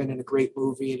Hackman and a great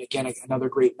movie. And again, another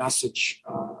great message.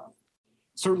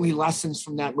 Certainly lessons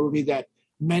from that movie that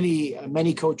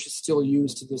many coaches still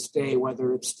use to this day,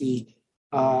 whether it's the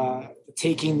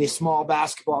taking the small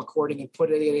basketball court and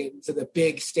putting it into the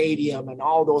big stadium and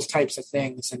all those types of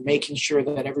things and making sure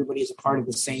that everybody is a part of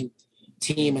the same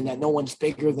team and that no one's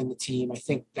bigger than the team. I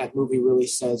think that movie really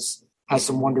has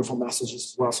some wonderful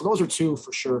messages as well. So those are two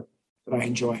for sure that I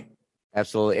enjoy.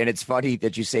 Absolutely. And it's funny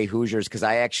that you say Hoosiers because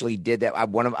I actually did that. I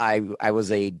was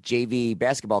a JV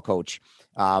basketball coach.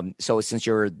 So since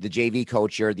you're the JV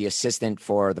coach, you're the assistant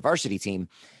for the varsity team.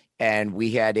 And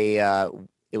we had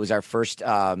it was our first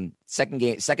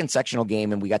second sectional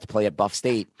game, and we got to play at Buff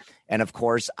State. And of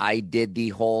course, I did the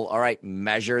whole, all right,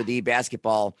 measure the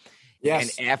basketball.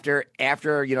 Yes. And after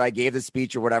I gave the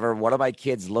speech or whatever, one of my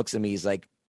kids looks at me, he's like,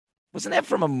 wasn't that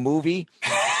from a movie?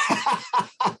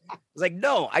 I was like,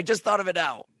 no, I just thought of it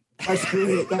now. That's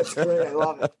great.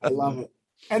 I love it.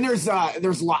 And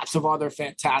there's lots of other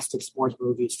fantastic sports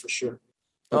movies for sure.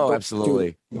 Oh,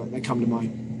 absolutely. They come to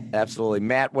mind. Absolutely.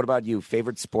 Matt, what about you?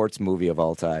 Favorite sports movie of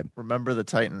all time? Remember the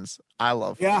Titans. I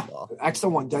love football.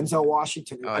 Excellent one. Denzel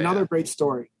Washington. Another great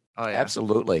story. Oh, yeah.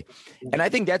 Absolutely. And I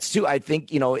think that's too,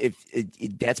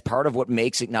 if that's part of what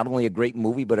makes it not only a great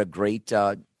movie, but a great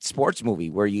sports movie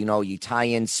where, you tie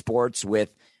in sports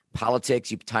with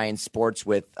politics, you tie in sports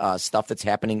with stuff that's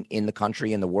happening in the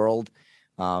country and the world.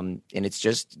 And it's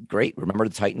just great. Remember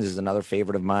the Titans is another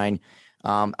favorite of mine.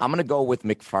 I'm going to go with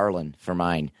McFarlane for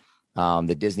mine.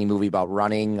 The Disney movie about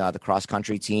running the cross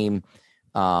country team.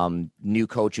 New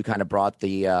coach who kind of brought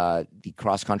the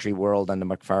cross country world under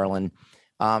McFarlane.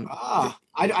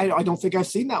 I don't think I've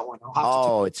seen that one.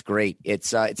 It's great.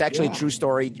 It's actually a true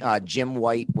story. Jim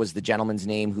White was the gentleman's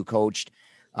name who coached.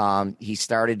 He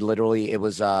started literally. It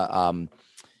was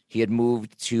he had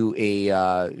moved to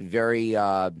a very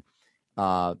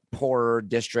poor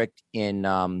district in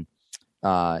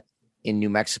New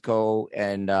Mexico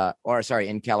in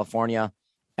California,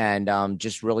 and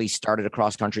just really started a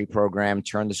cross country program,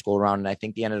 turned the school around, and I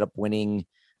think they ended up winning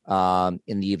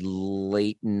in the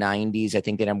late 90s. I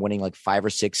think they ended up winning like 5 or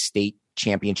 6 state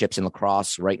championships in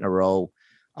lacrosse right in a row.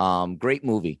 Great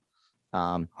movie,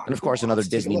 and of course another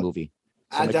Disney movie.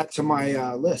 Add that to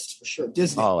my list for sure.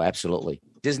 Disney. Oh, absolutely.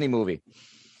 Disney movie.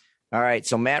 All right.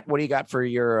 So, Matt, what do you got for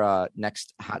your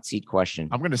next hot seat question?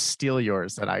 I'm going to steal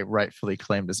yours that I rightfully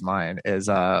claimed as mine. It's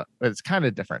kind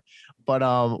of different. But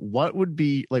what would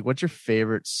be what's your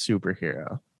favorite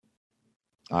superhero?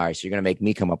 All right. So you're going to make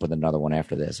me come up with another one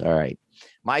after this. All right.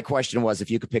 My question was, if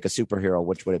you could pick a superhero,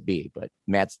 which would it be? But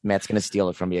Matt's going to steal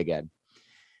it from me again.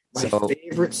 My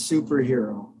favorite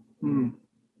superhero.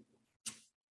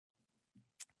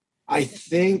 I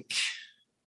think.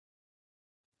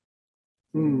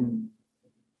 I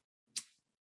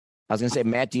was going to say,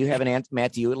 Matt, do you have an answer?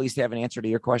 Matt, do you at least have an answer to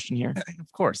your question here?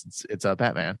 Of course, it's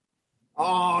Batman.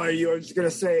 Oh, you were just going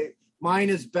to say mine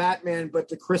is Batman, but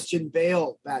the Christian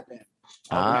Bale Batman.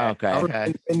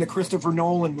 Okay. In the Christopher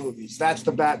Nolan movies. That's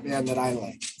the Batman that I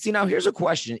like. See, now here's a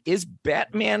question. Is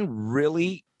Batman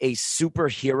really a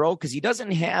superhero? Because he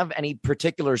doesn't have any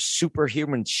particular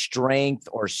superhuman strength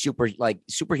or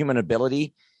superhuman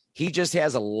ability. He just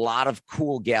has a lot of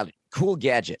cool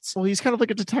gadgets. Well, he's kind of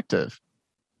like a detective.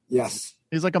 Yes.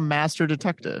 He's like a master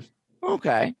detective.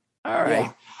 Okay. All right.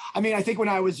 Yeah. I mean, I think when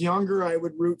I was younger, I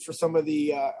would root for some of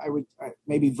the, I would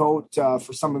maybe vote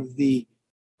for some of the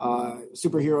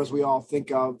superheroes we all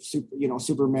think of,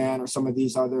 Superman or some of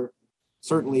these other,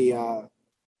 certainly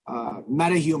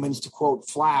metahumans, to quote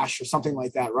Flash or something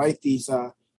like that, right? These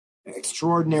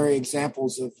extraordinary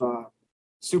examples of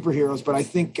superheroes. But I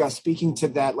think speaking to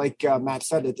that, like Matt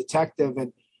said, a detective,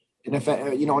 and if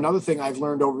another thing I've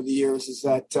learned over the years is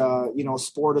that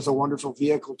sport is a wonderful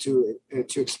vehicle to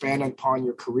expand upon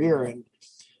your career, and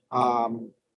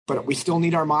but we still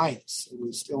need our minds,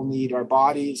 we still need our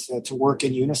bodies to work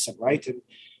in unison, right?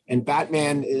 And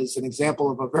Batman is an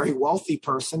example of a very wealthy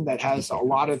person that has a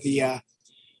lot of the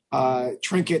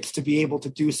trinkets to be able to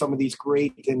do some of these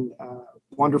great and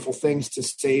wonderful things to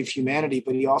save humanity,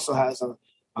 but he also has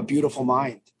a beautiful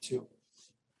mind too.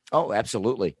 Oh,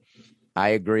 absolutely. I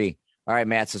agree. All right,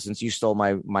 Matt. So since you stole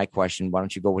my question, why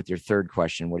don't you go with your third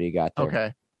question? What do you got there?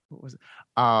 Okay. What was it?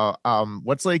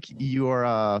 What's like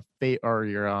your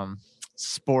your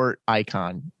sport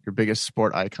icon, your biggest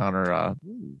sport icon, or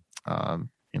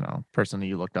person that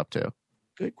you looked up to?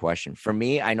 Good question. For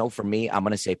me, I'm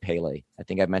going to say Pele. I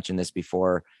think I've mentioned this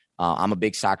before. I'm a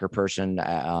big soccer person.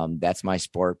 That's my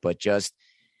sport, but just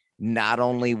not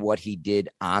only what he did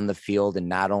on the field, and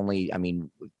not only,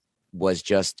 was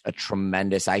just a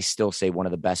tremendous, I still say one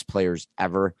of the best players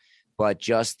ever, but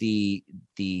just the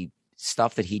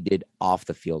stuff that he did off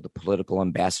the field, the political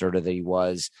ambassador that he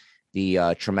was,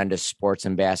 the tremendous sports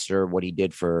ambassador, what he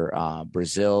did for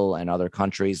Brazil and other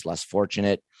countries less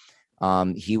fortunate.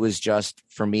 He was just,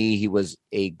 for me, he was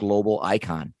a global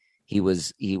icon. He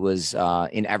was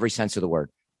in every sense of the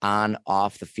word, on,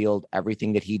 off the field,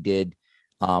 everything that he did.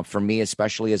 For me,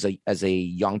 especially as a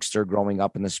youngster growing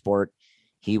up in the sport,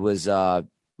 he was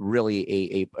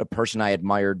really a person I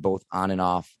admired both on and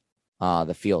off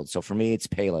the field. So for me, it's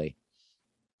Pele.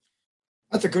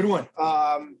 That's a good one.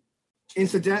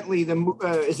 Incidentally,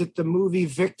 is it the movie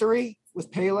Victory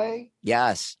with Pele?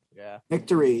 Yes. Yeah.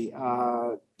 Victory.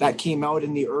 That came out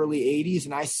in the early 80s,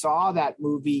 and I saw that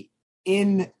movie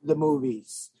in the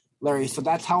movies, Larry. So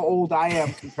that's how old I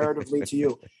am comparatively to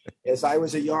you, as I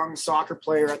was a young soccer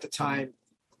player at the time.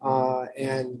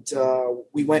 And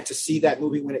we went to see that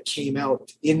movie when it came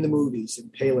out in the movies, in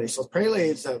Pele. So Pele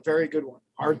is a very good one.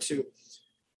 Hard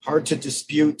to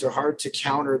dispute or hard to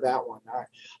counter that one.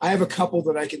 I have a couple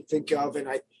that I can think of, and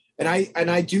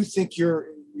I do think you're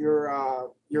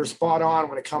spot on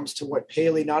when it comes to what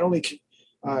Pele not only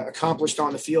accomplished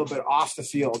on the field but off the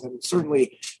field, and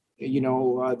certainly,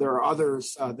 there are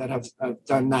others that have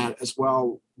done that as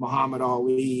well. Muhammad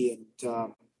Ali,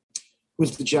 and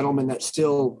who's the gentleman that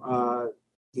still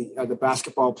the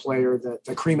basketball player that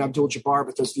Kareem Abdul-Jabbar,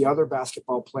 but there's the other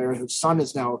basketball player whose son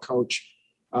is now a coach.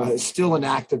 Is still an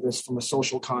activist from a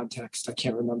social context. I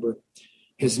can't remember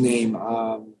his name.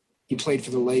 He played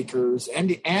for the Lakers and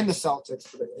the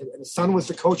Celtics. And his son was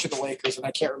the coach of the Lakers, and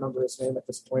I can't remember his name at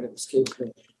this point. It escapes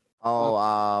me.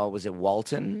 Was it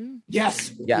Walton?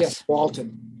 Yes,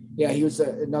 Walton. Yeah, he was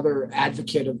another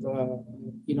advocate of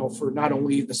for not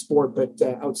only the sport but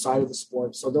outside of the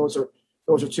sport. So those are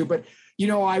two. But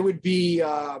I would be.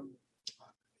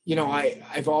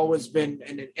 I've always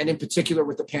been, and in particular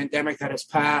with the pandemic that has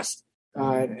passed,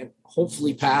 and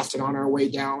hopefully passed and on our way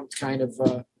down kind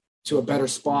of to a better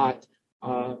spot.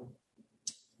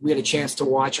 We had a chance to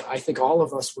watch, I think all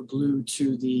of us were glued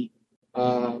to the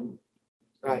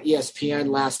ESPN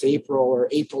last April or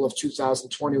April of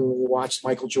 2020 when we watched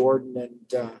Michael Jordan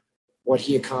and what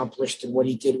he accomplished and what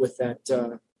he did with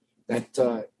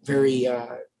that very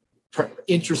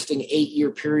interesting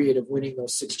 8-year period of winning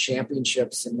those 6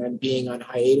 championships and then being on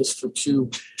hiatus for 2.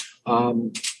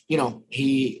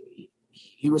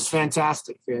 He was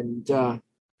fantastic. And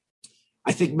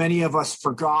I think many of us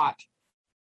forgot,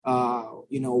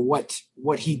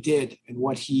 what he did and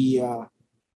what he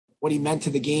meant to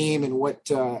the game and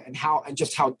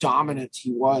just how dominant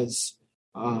he was.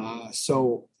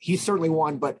 So he's certainly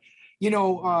one, but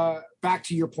back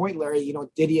to your point, Larry,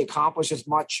 did he accomplish as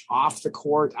much off the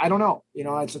court? I don't know.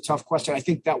 It's a tough question. I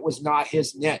think that was not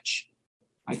his niche.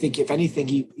 I think if anything,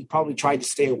 he probably tried to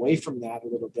stay away from that a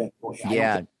little bit. Boy,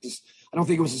 I don't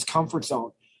think it was his comfort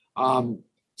zone.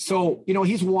 So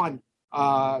he's one.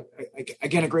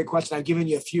 Again, a great question. I've given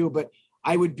you a few, but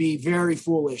I would be very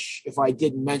foolish if I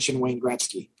didn't mention Wayne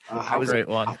Gretzky. Great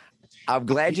one. I'm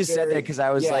glad you said that, because I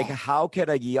was Yeah. like, how could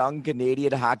a young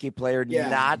Canadian hockey player Yeah.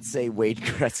 not say Wayne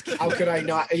Gretzky? How could I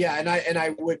not? Yeah, and I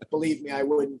would, believe me, I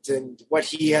wouldn't. And what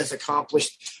he has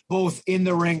accomplished both in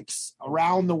the rinks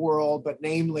around the world, but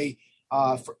namely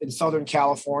in Southern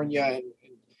California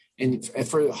and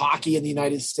for hockey in the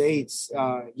United States,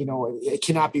 it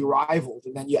cannot be rivaled.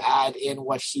 And then you add in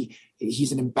what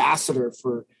he's an ambassador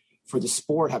for the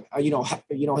sport.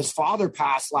 His father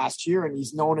passed last year, and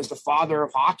he's known as the father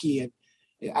of hockey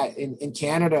in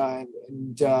Canada.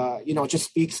 And it just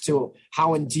speaks to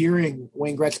how endearing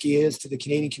Wayne Gretzky is to the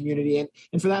Canadian community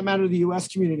and for that matter, the U.S.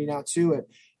 community now too. And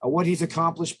what he's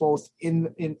accomplished both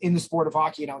in the sport of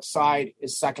hockey and outside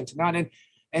is second to none.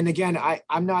 And again,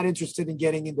 I'm not interested in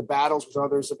getting into battles with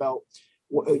others about,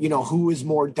 who is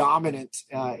more dominant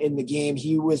in the game.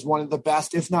 He was one of the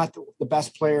best, if not the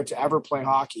best player to ever play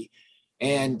hockey.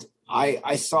 And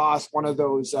I saw one of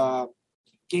those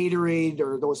Gatorade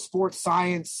or those Sports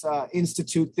Science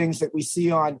Institute things that we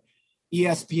see on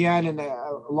ESPN and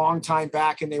a long time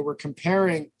back, and they were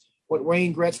comparing what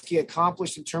Wayne Gretzky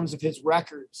accomplished in terms of his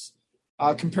records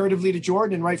comparatively to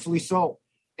Jordan, and rightfully so.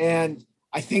 And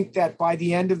I think that by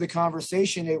the end of the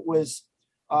conversation, it was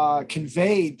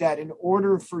conveyed that in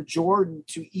order for Jordan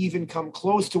to even come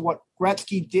close to what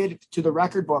Gretzky did to the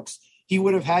record books, he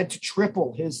would have had to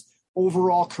triple his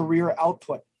overall career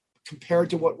output compared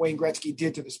to what Wayne Gretzky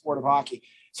did to the sport of hockey.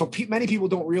 So many people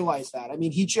don't realize that. I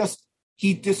mean,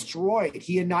 he destroyed,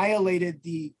 he annihilated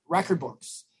the record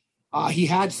books. He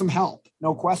had some help,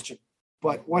 no question.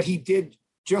 But what he did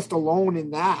just alone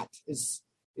in that is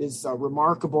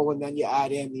remarkable. And then you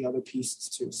add in the other pieces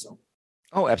too. So.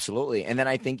 Oh, absolutely. And then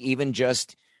I think even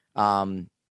just,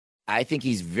 I think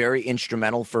he's very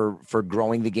instrumental for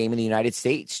growing the game in the United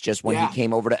States. Just when he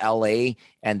came over to LA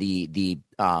and the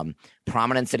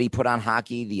prominence that he put on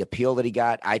hockey, the appeal that he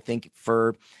got, I think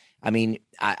I'm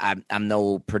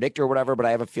no predictor or whatever, but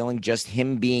I have a feeling just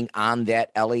him being on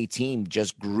that LA team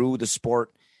just grew the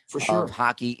sport for sure of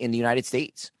hockey in the United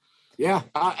States. Yeah.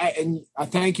 And I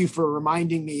thank you for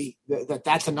reminding me that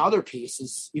that's another piece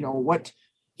is, what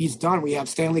he's done. We have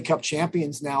Stanley Cup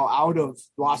champions now out of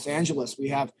Los Angeles. We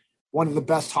have one of the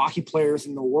best hockey players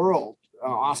in the world,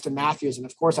 Austin Matthews. And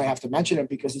of course I have to mention him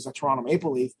because he's a Toronto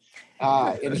Maple Leaf.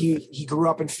 And he grew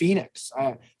up in Phoenix.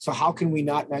 So how can we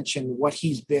not mention what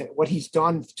he's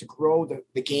done to grow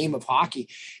the game of hockey?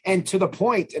 And to the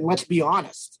point, and let's be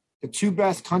honest, the two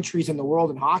best countries in the world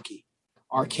in hockey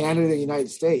are Canada and the United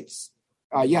States.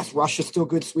 Yes, Russia's still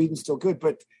good, Sweden's still good,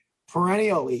 but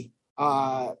perennially,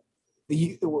 when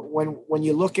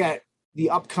you look at the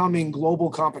upcoming global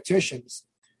competitions,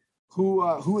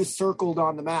 who is circled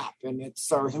on the map, and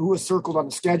who is circled on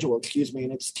the schedule,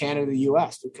 and it's Canada, the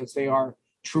U.S., because they are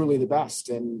truly the best.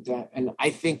 And I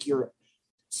think you're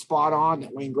spot on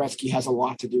that Wayne Gretzky has a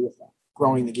lot to do with that,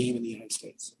 growing the game in the United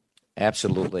States.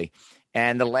 Absolutely.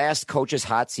 And the last coach's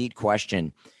hot seat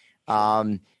question,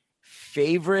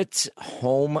 favorite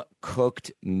home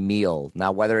cooked meal.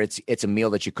 Now, whether it's a meal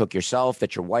that you cook yourself,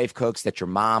 that your wife cooks, that your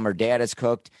mom or dad has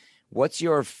cooked, what's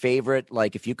your favorite?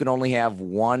 Like, if you can only have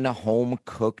one home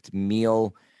cooked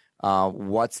meal,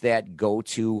 what's that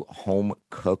go-to home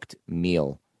cooked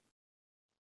meal?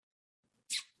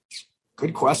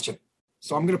 Good question.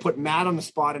 So I'm going to put Matt on the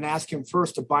spot and ask him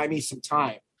first to buy me some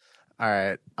time. All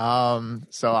right.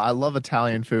 So I love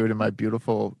Italian food, and my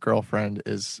beautiful girlfriend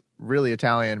is really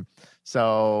Italian.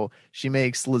 So she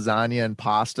makes lasagna and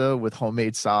pasta with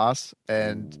homemade sauce,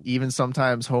 and even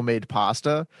sometimes homemade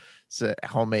pasta. So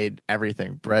homemade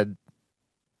everything, bread,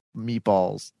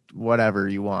 meatballs, whatever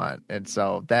you want. And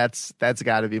so that's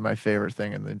got to be my favorite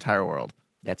thing in the entire world.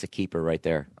 That's a keeper right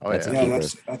there. Oh, that's yeah.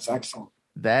 That's excellent.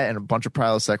 That and a bunch of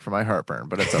Prilosec for my heartburn,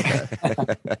 but it's okay.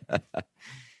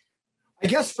 I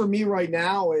guess for me right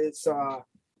now is, and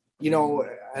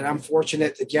I'm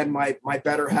fortunate, again, my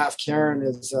better half, Karen,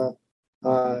 is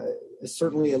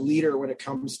certainly a leader when it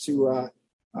comes to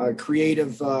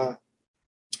creative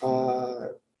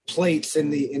plates in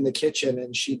the kitchen,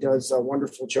 and she does a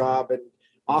wonderful job. And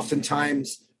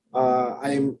oftentimes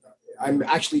I'm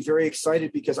actually very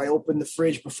excited because I opened the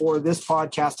fridge before this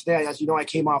podcast today. As you know, I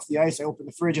came off the ice. I opened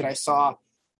the fridge and I saw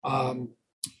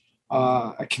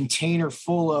a container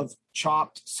full of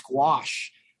chopped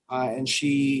squash. And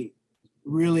she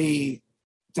really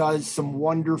does some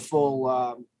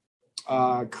wonderful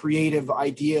creative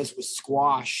ideas with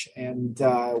squash, and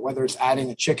whether it's adding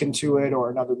a chicken to it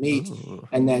or another meat. Ooh.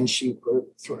 And then she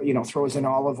throws in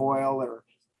olive oil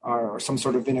or some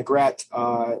sort of vinaigrette.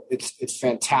 It's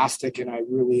fantastic, and I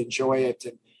really enjoy it.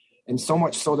 And so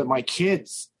much so that my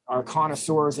kids are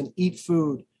connoisseurs and eat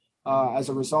food as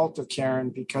a result of Karen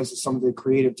because of some of the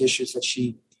creative dishes that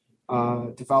she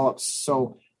develops.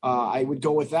 So I would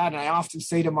go with that. And I often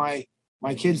say to my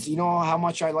kids, you know how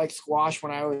much I liked squash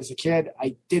when I was a kid?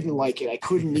 I didn't like it. I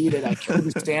couldn't eat it. I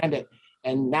couldn't stand it.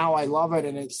 And now I love it.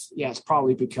 And it's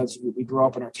probably because we grew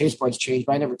up and our taste buds changed,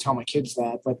 but I never tell my kids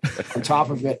that. But on top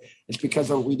of it, it's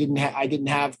because I didn't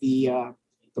have the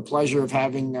pleasure of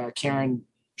having Karen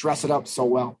dress it up so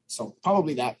well. So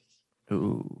probably that.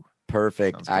 Ooh,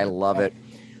 perfect. I love it.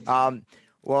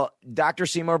 Well, Dr.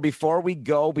 Seymour, before we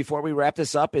wrap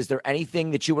this up, is there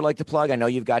anything that you would like to plug? I know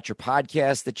you've got your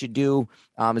podcast that you do.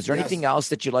 Is there anything else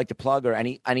that you'd like to plug, or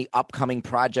any upcoming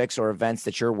projects or events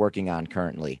that you're working on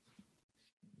currently?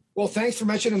 Well, thanks for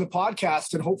mentioning the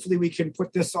podcast, and hopefully we can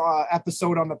put this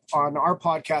episode on our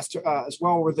podcast as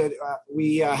well. Where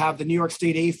we have the New York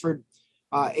State AFERD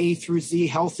A through Z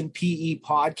Health and PE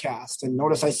podcast, and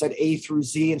notice I said A through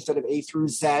Z instead of A through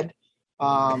Z,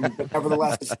 but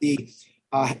nevertheless, it's the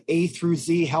A through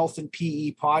Z Health and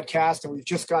PE podcast, and we've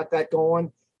just got that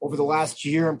going over the last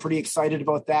year. I'm pretty excited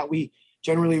about that. We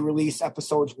generally release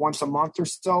episodes once a month or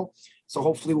so. So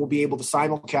hopefully we'll be able to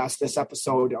simulcast this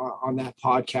episode on that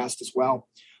podcast as well.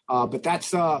 But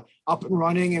that's up and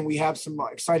running, and we have some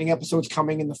exciting episodes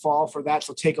coming in the fall for that.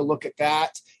 So take a look at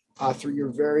that through your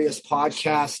various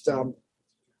podcast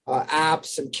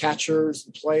apps and catchers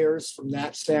and players from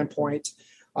that standpoint.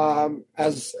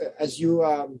 As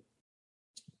you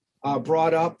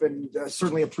brought up, and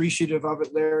certainly appreciative of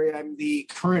it, Larry, I'm the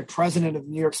current president of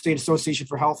the New York State Association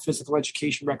for Health, Physical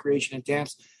Education, Recreation, and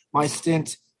Dance. My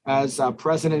stint as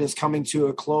president is coming to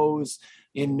a close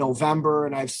in November,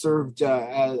 and I've served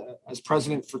as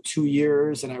president for 2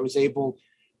 years, and I was able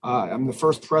I'm the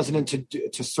first president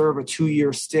to serve a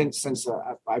 2-year stint since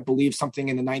I believe something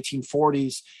in the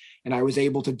 1940s, and I was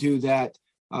able to do that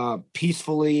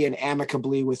peacefully and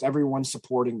amicably with everyone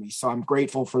supporting me. So I'm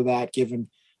grateful for that, given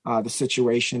the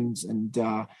situations. And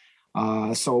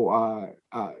as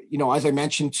I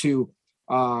mentioned to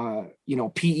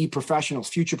PE professionals,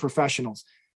 future professionals,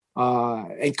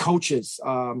 and coaches,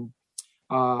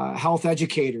 health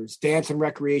educators, dance and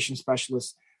recreation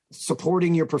specialists,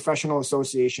 supporting your professional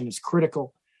association is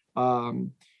critical.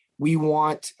 We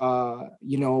want, a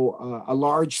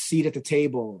large seat at the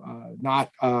table,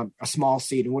 not a small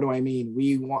seat. And what do I mean?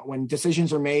 We want, when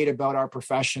decisions are made about our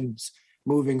professions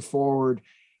moving forward,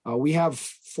 we have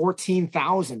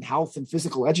 14,000 health and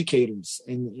physical educators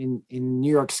in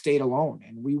New York State alone.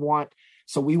 And we want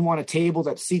a table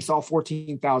that seats all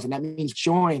 14,000. That means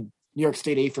join New York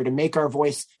State AFERD to make our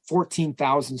voice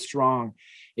 14,000 strong.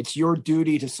 It's your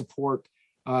duty to support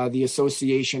the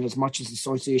association as much as the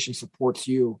association supports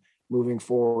you moving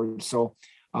forward. So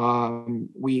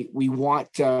we want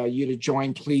you to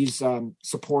join. Please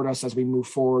support us as we move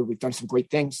forward. We've done some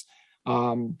great things.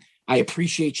 I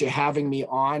appreciate you having me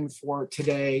on for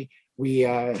today. We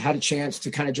had a chance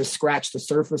to kind of just scratch the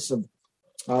surface of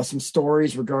some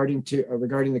stories regarding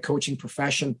the coaching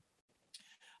profession.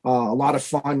 A lot of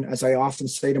fun. As I often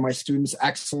say to my students,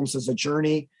 excellence is a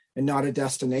journey and not a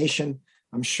destination.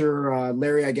 I'm sure,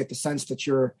 Larry, I get the sense that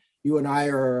you and I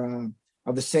are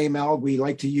of the same ilk. We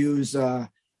like to use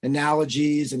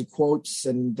analogies and quotes,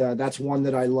 and that's one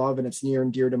that I love, and it's near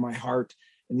and dear to my heart.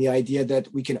 And the idea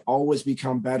that we can always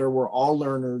become better. We're all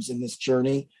learners in this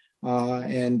journey.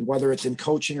 And whether it's in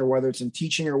coaching or whether it's in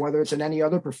teaching or whether it's in any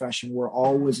other profession, we're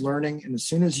always learning. And as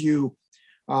soon as you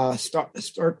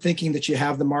start thinking that you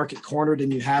have the market cornered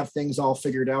and you have things all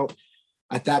figured out,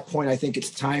 at that point, I think it's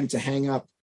time to hang up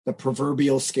the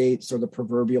proverbial skates or the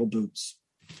proverbial boots.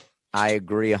 I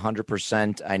agree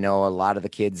 100%. I know a lot of the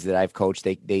kids that I've coached,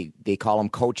 they call them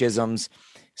coachisms.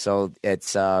 So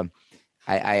it's, I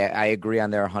agree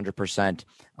on there 100%.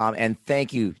 And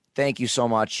thank you so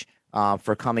much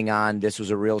for coming on. This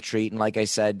was a real treat. And like I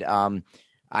said,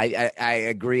 I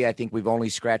agree. I think we've only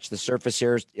scratched the surface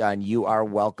here, and you are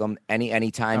welcome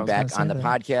anytime back on the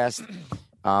podcast.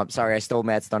 Sorry, I stole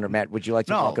Matt's thunder. Matt, would you like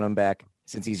to welcome him back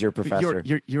since he's your professor?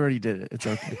 You already did it. It's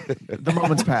okay. The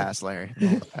moment's passed, Larry. The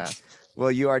moment's passed.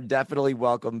 Well, you are definitely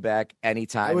welcome back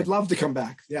anytime. I would love to come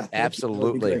back. Yeah,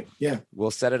 absolutely. Yeah,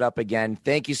 we'll set it up again.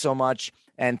 Thank you so much.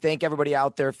 And thank everybody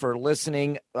out there for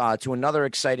listening to another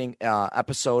exciting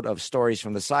episode of Stories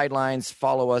from the Sidelines.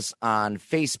 Follow us on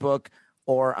Facebook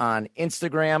or on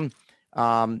Instagram.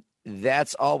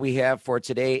 That's all we have for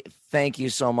today. Thank you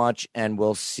so much, and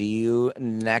we'll see you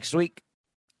next week.